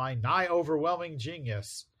victim of my nigh overwhelming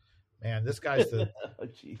genius. Man, this guy's the... Oh,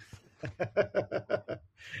 jeez.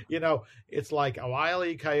 It's like a Wile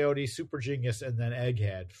E. Coyote, super genius, and then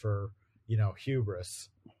Egghead for, hubris.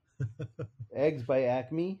 Eggs by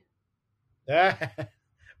Acme?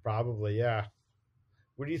 Probably, yeah.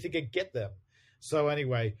 Where do you think I'd get them? So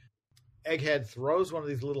anyway, Egghead throws one of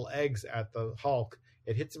these little eggs at the Hulk.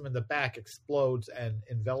 It hits him in the back, explodes, and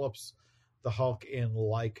envelops the Hulk in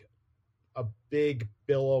like a big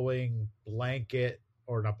billowing blanket,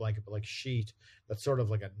 or not blanket, but like sheet that's sort of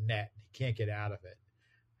like a net. He can't get out of it.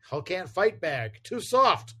 Hulk can't fight back. Too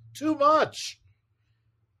soft. Too much.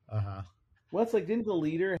 Uh-huh. Well, it's like, didn't the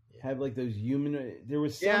leader have like those human? There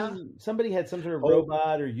was somebody had some sort of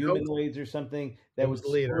robot or humanoids or something that would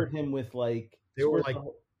support him with like they were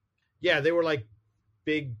like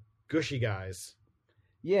big gushy guys.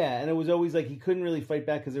 Yeah, and it was always like he couldn't really fight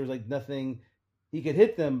back because there was like nothing he could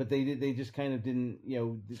hit them, but they just kind of didn't.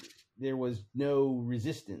 There was no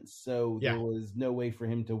resistance, so there was no way for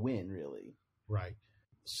him to win, really. Right.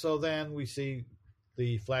 So then we see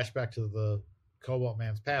the flashback to the Cobalt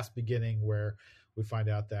Man's past beginning, where we find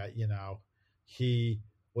out that, he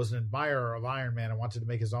was an admirer of Iron Man and wanted to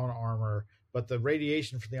make his own armor, but the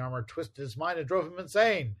radiation from the armor twisted his mind and drove him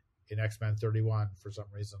insane in X-Men 31 for some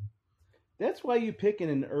reason. That's why you pick an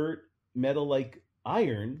inert metal like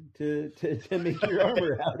iron to make your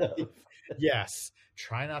armor out of. Yes.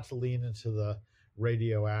 Try not to lean into the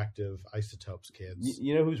radioactive isotopes, kids.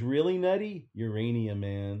 You know who's really nutty? Uranium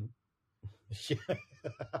Man. Yeah,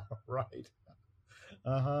 right.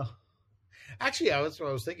 Uh-huh. Actually, what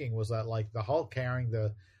I was thinking was that, like, the Hulk carrying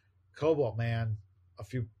the Cobalt Man a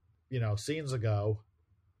few, scenes ago,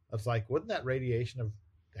 it's like, wouldn't that radiation have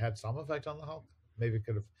had some effect on the Hulk? Maybe it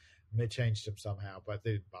could have changed him somehow, but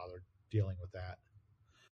they didn't bother dealing with that.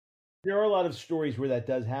 There are a lot of stories where that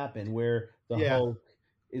does happen, where the Hulk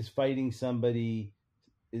is fighting somebody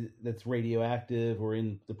that's radioactive or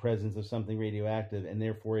in the presence of something radioactive, and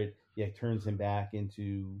therefore it turns him back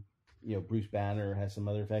into, Bruce Banner, or has some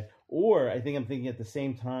other effect. Or I think I'm thinking at the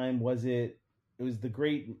same time, it was the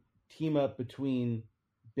great team up between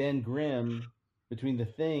Ben Grimm, between the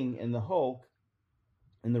Thing and the Hulk,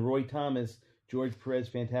 and the Roy Thomas, George Perez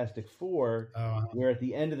Fantastic Four, where at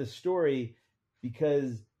the end of the story,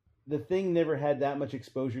 because the Thing never had that much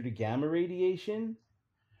exposure to gamma radiation,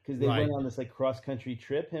 because they went on this like cross-country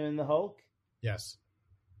trip, him and the Hulk. Yes.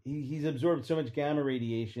 He's absorbed so much gamma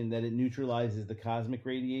radiation that it neutralizes the cosmic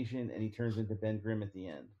radiation, and he turns into Ben Grimm at the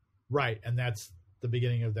end. Right, and that's the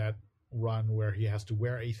beginning of that run where he has to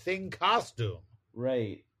wear a Thing costume.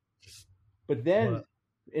 Right. But then,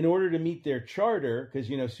 in order to meet their charter, because,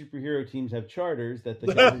 superhero teams have charters that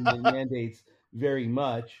the government mandates very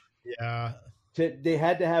much. Yeah. They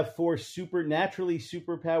had to have 4 naturally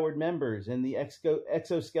superpowered members, and the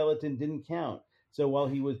exoskeleton didn't count. So while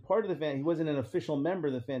he was part of he wasn't an official member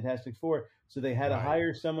of the Fantastic Four. So they had to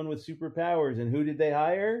hire someone with superpowers. And who did they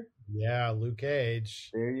hire? Yeah, Luke Cage.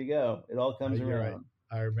 There you go. It all comes around. Right.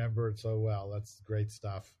 I remember it so well. That's great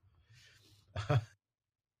stuff.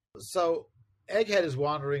 So Egghead is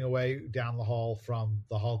wandering away down the hall from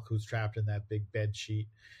the Hulk, who's trapped in that big bed sheet,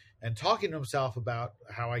 and talking to himself about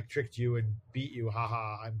how I tricked you and beat you.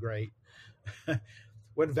 Haha, I'm great.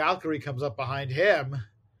 When Valkyrie comes up behind him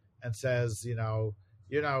and says,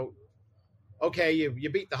 okay, you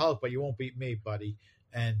beat the Hulk, but you won't beat me, buddy.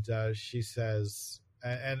 And she says,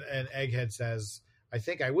 and Egghead says, I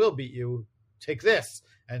think I will beat you take this.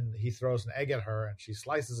 And he throws an egg at her, and she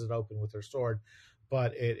slices it open with her sword.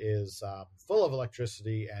 But it is full of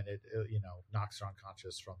electricity, and it knocks her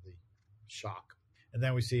unconscious from the shock. And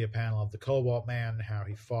then we see a panel of the Cobalt Man, how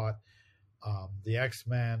he fought the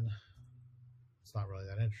X-Men. It's not really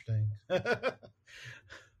that interesting.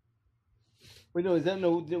 Wait, no,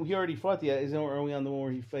 he already fought are we on the one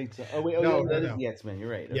where he fights? That is the X-Men. You're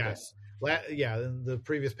right. Okay. Yes. In the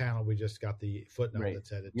previous panel, we just got the footnote that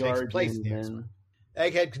said it takes place in the X-Men.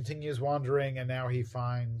 Egghead continues wandering, and now he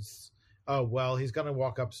finds... he's going to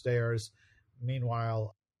walk upstairs.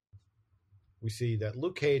 Meanwhile, we see that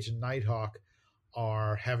Luke Cage and Nighthawk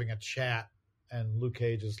are having a chat, and Luke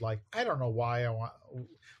Cage is like, I don't know why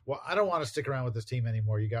I don't want to stick around with this team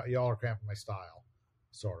anymore. Y'all are cramping my style,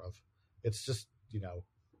 sort of. It's just,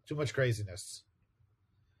 too much craziness.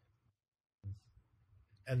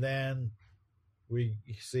 And then we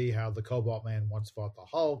see how the Cobalt Man once fought the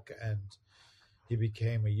Hulk, and he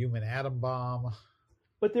became a human atom bomb.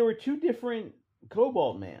 But there were two different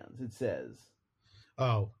Cobalt Mans, it says.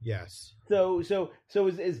 Oh, yes. So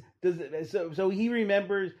he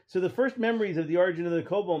remembers. So the first memories of the origin of the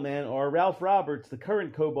Cobalt Man are Ralph Roberts, the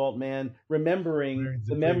current Cobalt Man, remembering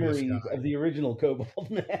the memories of the original Cobalt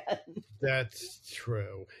Man. That's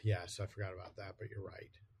true. Yes, I forgot about that, but you're right.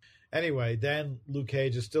 Anyway, then Luke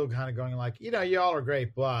Cage is still kind of going like, y'all are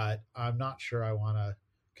great, but I'm not sure I want to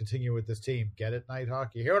continue with this team. Get it,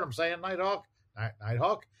 Nighthawk? You hear what I'm saying, Nighthawk?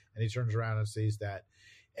 Nighthawk? And he turns around and sees that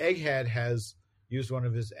Egghead has used one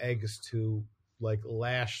of his eggs to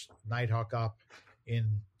lash Nighthawk up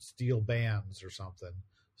in steel bands or something.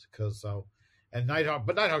 And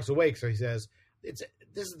Nighthawk's awake, so he says, this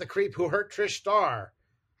is the creep who hurt Trish Starr.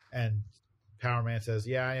 And Power Man says,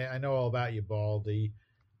 yeah, I know all about you, Baldy,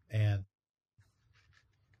 and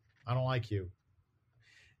I don't like you.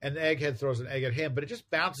 And Egghead throws an egg at him, but it just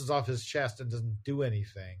bounces off his chest and doesn't do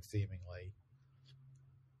anything, seemingly.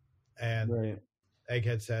 And right.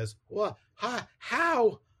 Egghead says, well,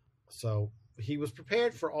 how? So he was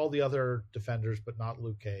prepared for all the other defenders, but not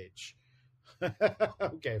Luke Cage.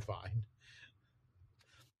 Okay, fine.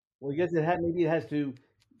 Well, I guess maybe it has to.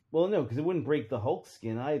 Well, no, because it wouldn't break the Hulk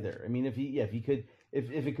skin either. I mean, if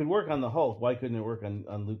it could work on the Hulk, why couldn't it work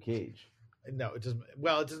on Luke Cage? No, it doesn't.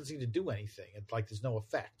 Well, it doesn't seem to do anything. It's like there's no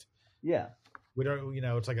effect. Yeah, we don't.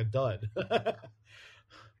 It's like a dud.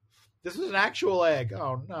 This is an actual egg.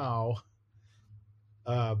 Oh no.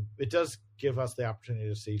 It does give us the opportunity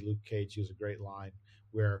to see Luke Cage use a great line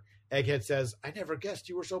where Egghead says, "I never guessed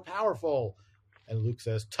you were so powerful," and Luke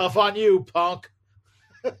says, "Tough on you, punk."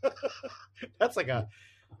 That's like a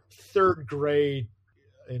third grade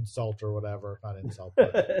insult or whatever. Not insult,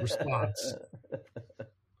 but response.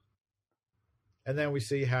 And then we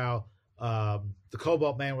see how the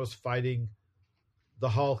Cobalt Man was fighting the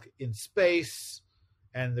Hulk in space,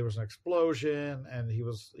 and there was an explosion, and he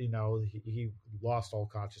was, he lost all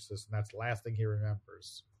consciousness, and that's the last thing he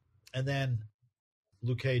remembers. And then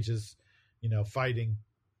Luke Cage is, fighting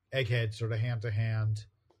Egghead sort of hand to hand.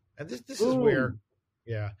 And this is where,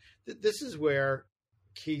 this is where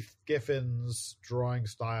Keith Giffen's drawing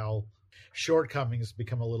style shortcomings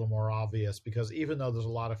become a little more obvious, because even though there's a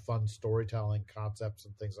lot of fun storytelling concepts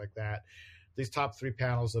and things like that, these top three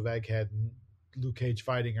panels of Egghead and Luke Cage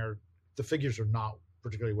fighting the figures are not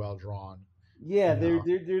particularly well drawn. Yeah, they're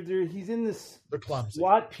he's in this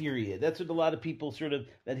SWAT period. That's what a lot of people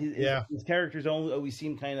his characters always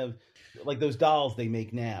seem kind of like those dolls they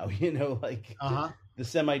make now, the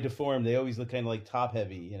semi-deformed. They always look kind of like top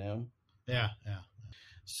heavy, Yeah.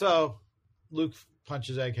 So Luke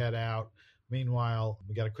punches Egghead out. Meanwhile,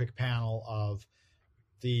 we got a quick panel of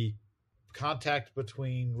the contact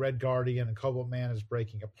between Red Guardian and Cobalt Man is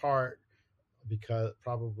breaking apart, because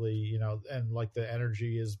probably, and like the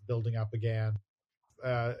energy is building up again.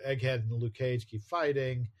 Egghead and Luke Cage keep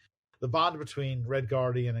fighting. The bond between Red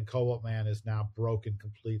Guardian and Cobalt Man is now broken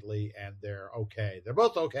completely, and they're okay. They're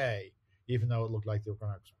both okay, even though it looked like they were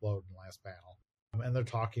going to explode in the last panel. And they're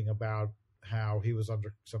talking about how he was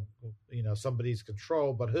under somebody's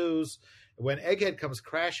control, but whose? When Egghead comes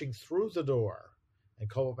crashing through the door, and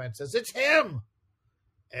Cobalt Man says, "It's him!"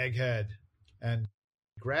 Egghead. And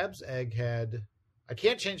grabs Egghead. "I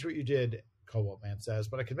can't change what you did," Cobalt Man says,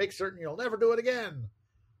 "but I can make certain you'll never do it again."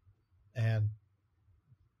 And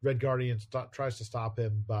Red Guardian tries to stop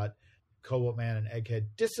him, but Cobalt Man and Egghead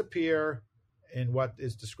disappear in what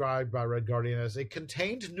is described by Red Guardian as a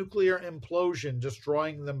contained nuclear implosion,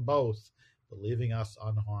 destroying them both, but leaving us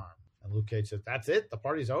unharmed. And Luke Cage says, "That's it? The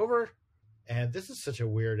party's over?" And this is such a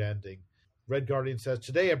weird ending. Red Guardian says,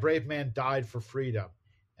 "Today a brave man died for freedom.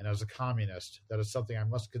 And as a communist, that is something I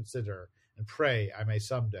must consider and pray I may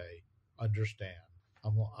someday understand. I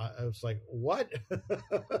was like, what?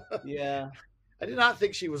 Yeah. I did not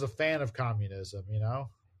think she was a fan of communism,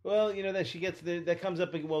 Well, that she gets that comes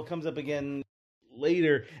up again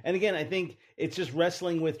later. And again, I think it's just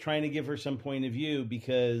wrestling with trying to give her some point of view,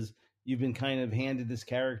 because you've been kind of handed this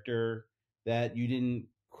character that you didn't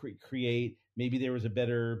create. Maybe there was a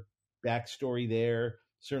better backstory there.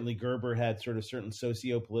 Certainly Gerber had sort of certain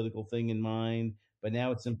socio-political thing in mind, but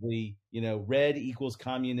now it's simply, red equals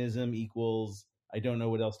communism equals, I don't know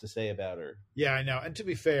what else to say about her. Yeah, I know. And to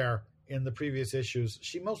be fair, in the previous issues,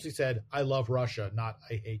 she mostly said, I love Russia, not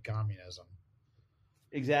I hate communism.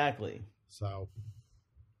 Exactly. So,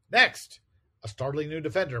 next, a startling new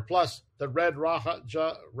Defender, plus the Red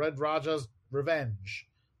Raja's Revenge.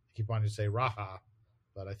 I keep wanting to say Raja,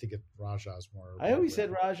 but I think Raja is more. I always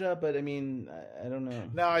said Raja, but I mean, I don't know.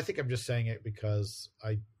 No, I think I'm just saying it because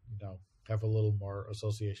I, have a little more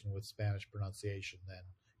association with Spanish pronunciation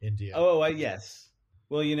than India. Oh, yes.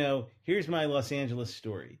 Well, here's my Los Angeles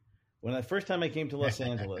story. When the first time I came to Los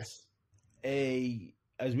Angeles, I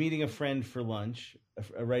was meeting a friend for lunch,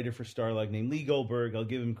 a writer for Starlog named Lee Goldberg. I'll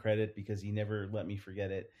give him credit because he never let me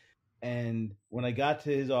forget it. And when I got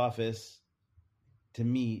to his office to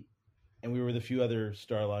meet, and we were with a few other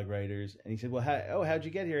Starlog writers, and he said, "Well, how'd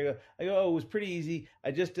you get here?" I go, "Oh, it was pretty easy.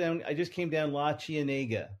 I just came down La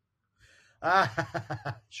Cienega."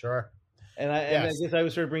 Sure. And I guess I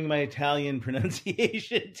was sort of bringing my Italian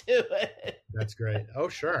pronunciation to it. That's great. Oh,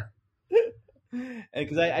 sure. And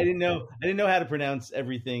because I didn't know how to pronounce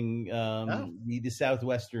everything the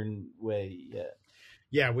southwestern way.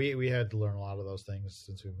 Yeah, we had to learn a lot of those things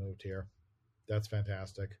since we moved here. That's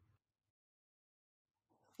fantastic.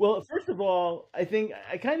 Well, first of all, I think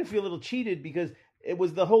I kind of feel a little cheated because it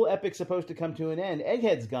was the whole epic supposed to come to an end.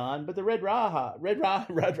 Egghead's gone, but the Red Raja,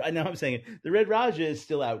 now I'm saying it, the Red Raja is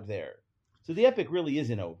still out there. So the epic really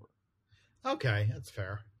isn't over. Okay, that's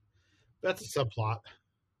fair. That's a subplot.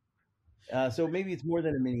 So maybe it's more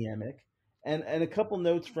than a mini epic. And a couple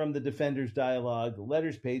notes from the Defenders dialogue, the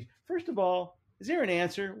letters page. First of all, is there an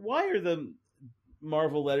answer? Why are the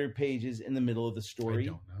Marvel letter pages in the middle of the story? I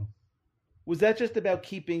don't know. Was that just about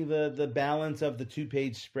keeping the balance of the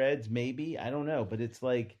 2-page spreads? Maybe. I don't know. But it's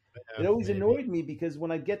like, it always annoyed me because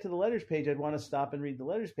when I'd get to the letters page, I'd want to stop and read the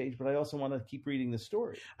letters page, but I also want to keep reading the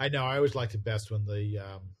story. I know. I always liked it best when the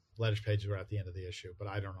letters pages were at the end of the issue, but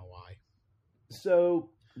I don't know why. So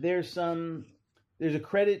there's a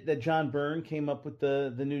credit that John Byrne came up with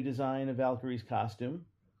the new design of Valkyrie's costume.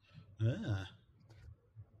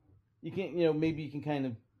 You can, maybe you can kind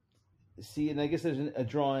of see it. And I guess there's a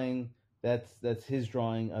drawing that's his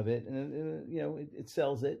drawing of it, and it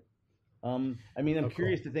sells it. I'm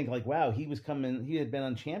curious to think like, wow, he had been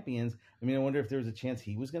on Champions. I wonder if there was a chance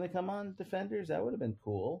he was going to come on Defenders. That would have been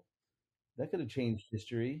cool. That could have changed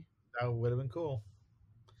history. That would have been cool.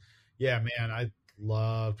 Yeah, man, I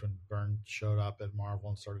loved when Byrne showed up at Marvel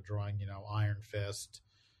and started drawing, Iron Fist,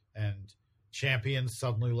 and Champions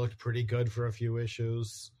suddenly looked pretty good for a few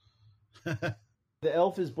issues. The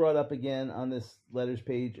elf is brought up again on this letters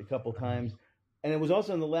page a couple times, and it was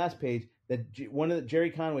also on the last page that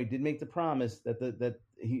Jerry Conway did make the promise that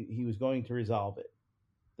he was going to resolve it,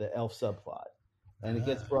 the elf subplot, and it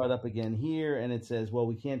gets brought up again here, and it says, "Well,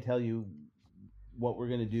 we can't tell you what we're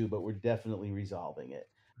going to do, but we're definitely resolving it."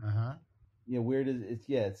 Where does it's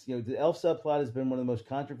the elf subplot has been one of the most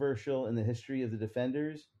controversial in the history of the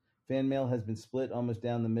Defenders. Fan mail has been split almost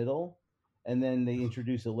down the middle. And then they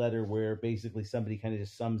introduce a letter where basically somebody kind of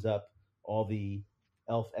just sums up all the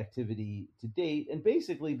elf activity to date. And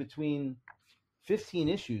basically between 15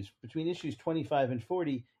 issues, between issues 25 and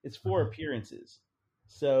 40, it's 4 appearances.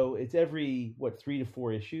 So it's every, 3 to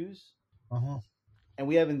 4 issues? And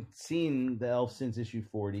we haven't seen the elf since issue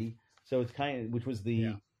 40. So it's kind of, which was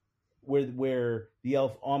the, where the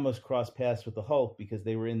elf almost crossed paths with the Hulk because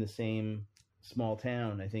they were in the same small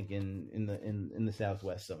town, I think in the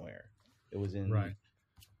Southwest somewhere. It was in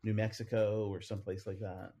New Mexico or someplace like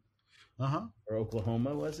that. Or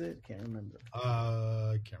Oklahoma, was it? Can't remember.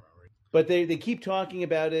 I can't remember. But they keep talking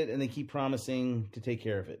about it, and they keep promising to take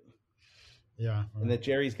care of it. Yeah. And that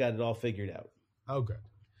Jerry's got it all figured out. Oh, good.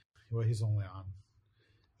 Well, he's only on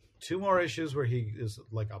 2 more issues where he is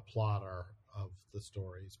like a plotter of the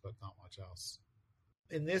stories, but not much else.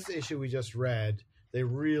 In this issue we just read, they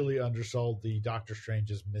really undersold the Doctor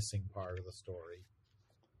Strange's missing part of the story.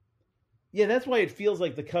 Yeah, that's why it feels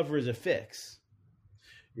like the cover is a fix.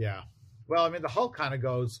 Yeah. Well, the Hulk kind of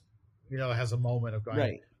goes, has a moment of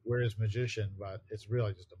going, where is Magician? But it's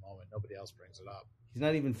really just a moment. Nobody else brings it up. He's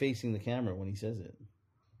not even facing the camera when he says it.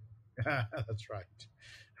 That's right.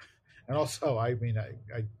 And also, I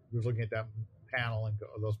was looking at that panel and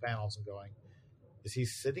those panels and going, is he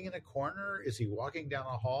sitting in a corner? Is he walking down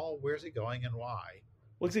a hall? Where's he going and why?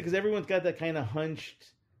 Well, see, because everyone's got that kind of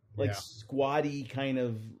hunched, like squatty kind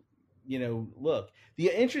of, look. The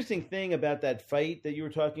interesting thing about that fight that you were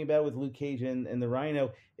talking about with Luke Cage and the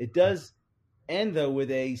Rhino, it does end though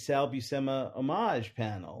with a Sal Buscema homage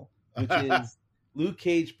panel, which is Luke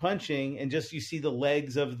Cage punching, and just you see the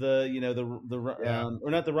legs of the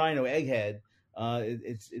or not the Rhino, Egghead.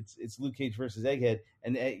 It's Luke Cage versus Egghead,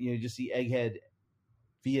 and you just see Egghead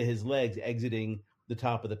via his legs exiting the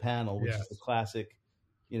top of the panel, which is the classic,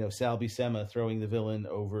 Sal Buscema throwing the villain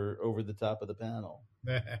over the top of the panel.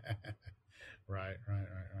 Right.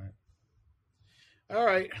 All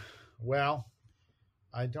right. Well,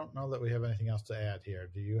 I don't know that we have anything else to add here.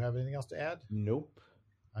 Do you have anything else to add? Nope.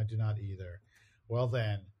 I do not either. Well,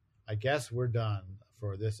 then, I guess we're done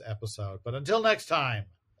for this episode. But until next time,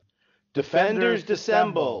 Defenders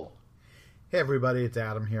Dissemble. Hey, everybody. It's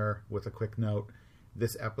Adam here with a quick note.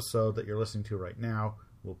 This episode that you're listening to right now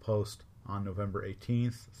will post on November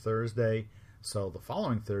 18th, Thursday. So the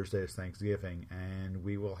following Thursday is Thanksgiving, and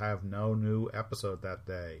we will have no new episode that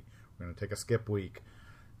day. We're going to take a skip week,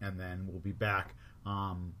 and then we'll be back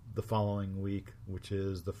the following week, which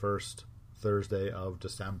is the first Thursday of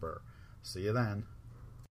December. See you then.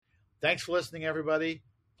 Thanks for listening, everybody.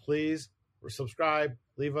 Please subscribe,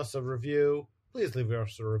 leave us a review. Please leave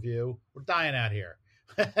us a review. We're dying out here.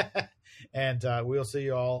 And we'll see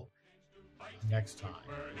you all next time.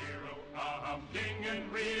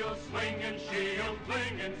 Humding reel, swinging shield,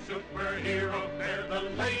 flinging superhero. They're the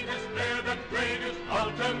latest, they're the greatest,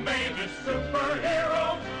 ultimate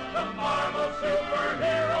superheroes, the Marvel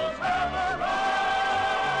superheroes.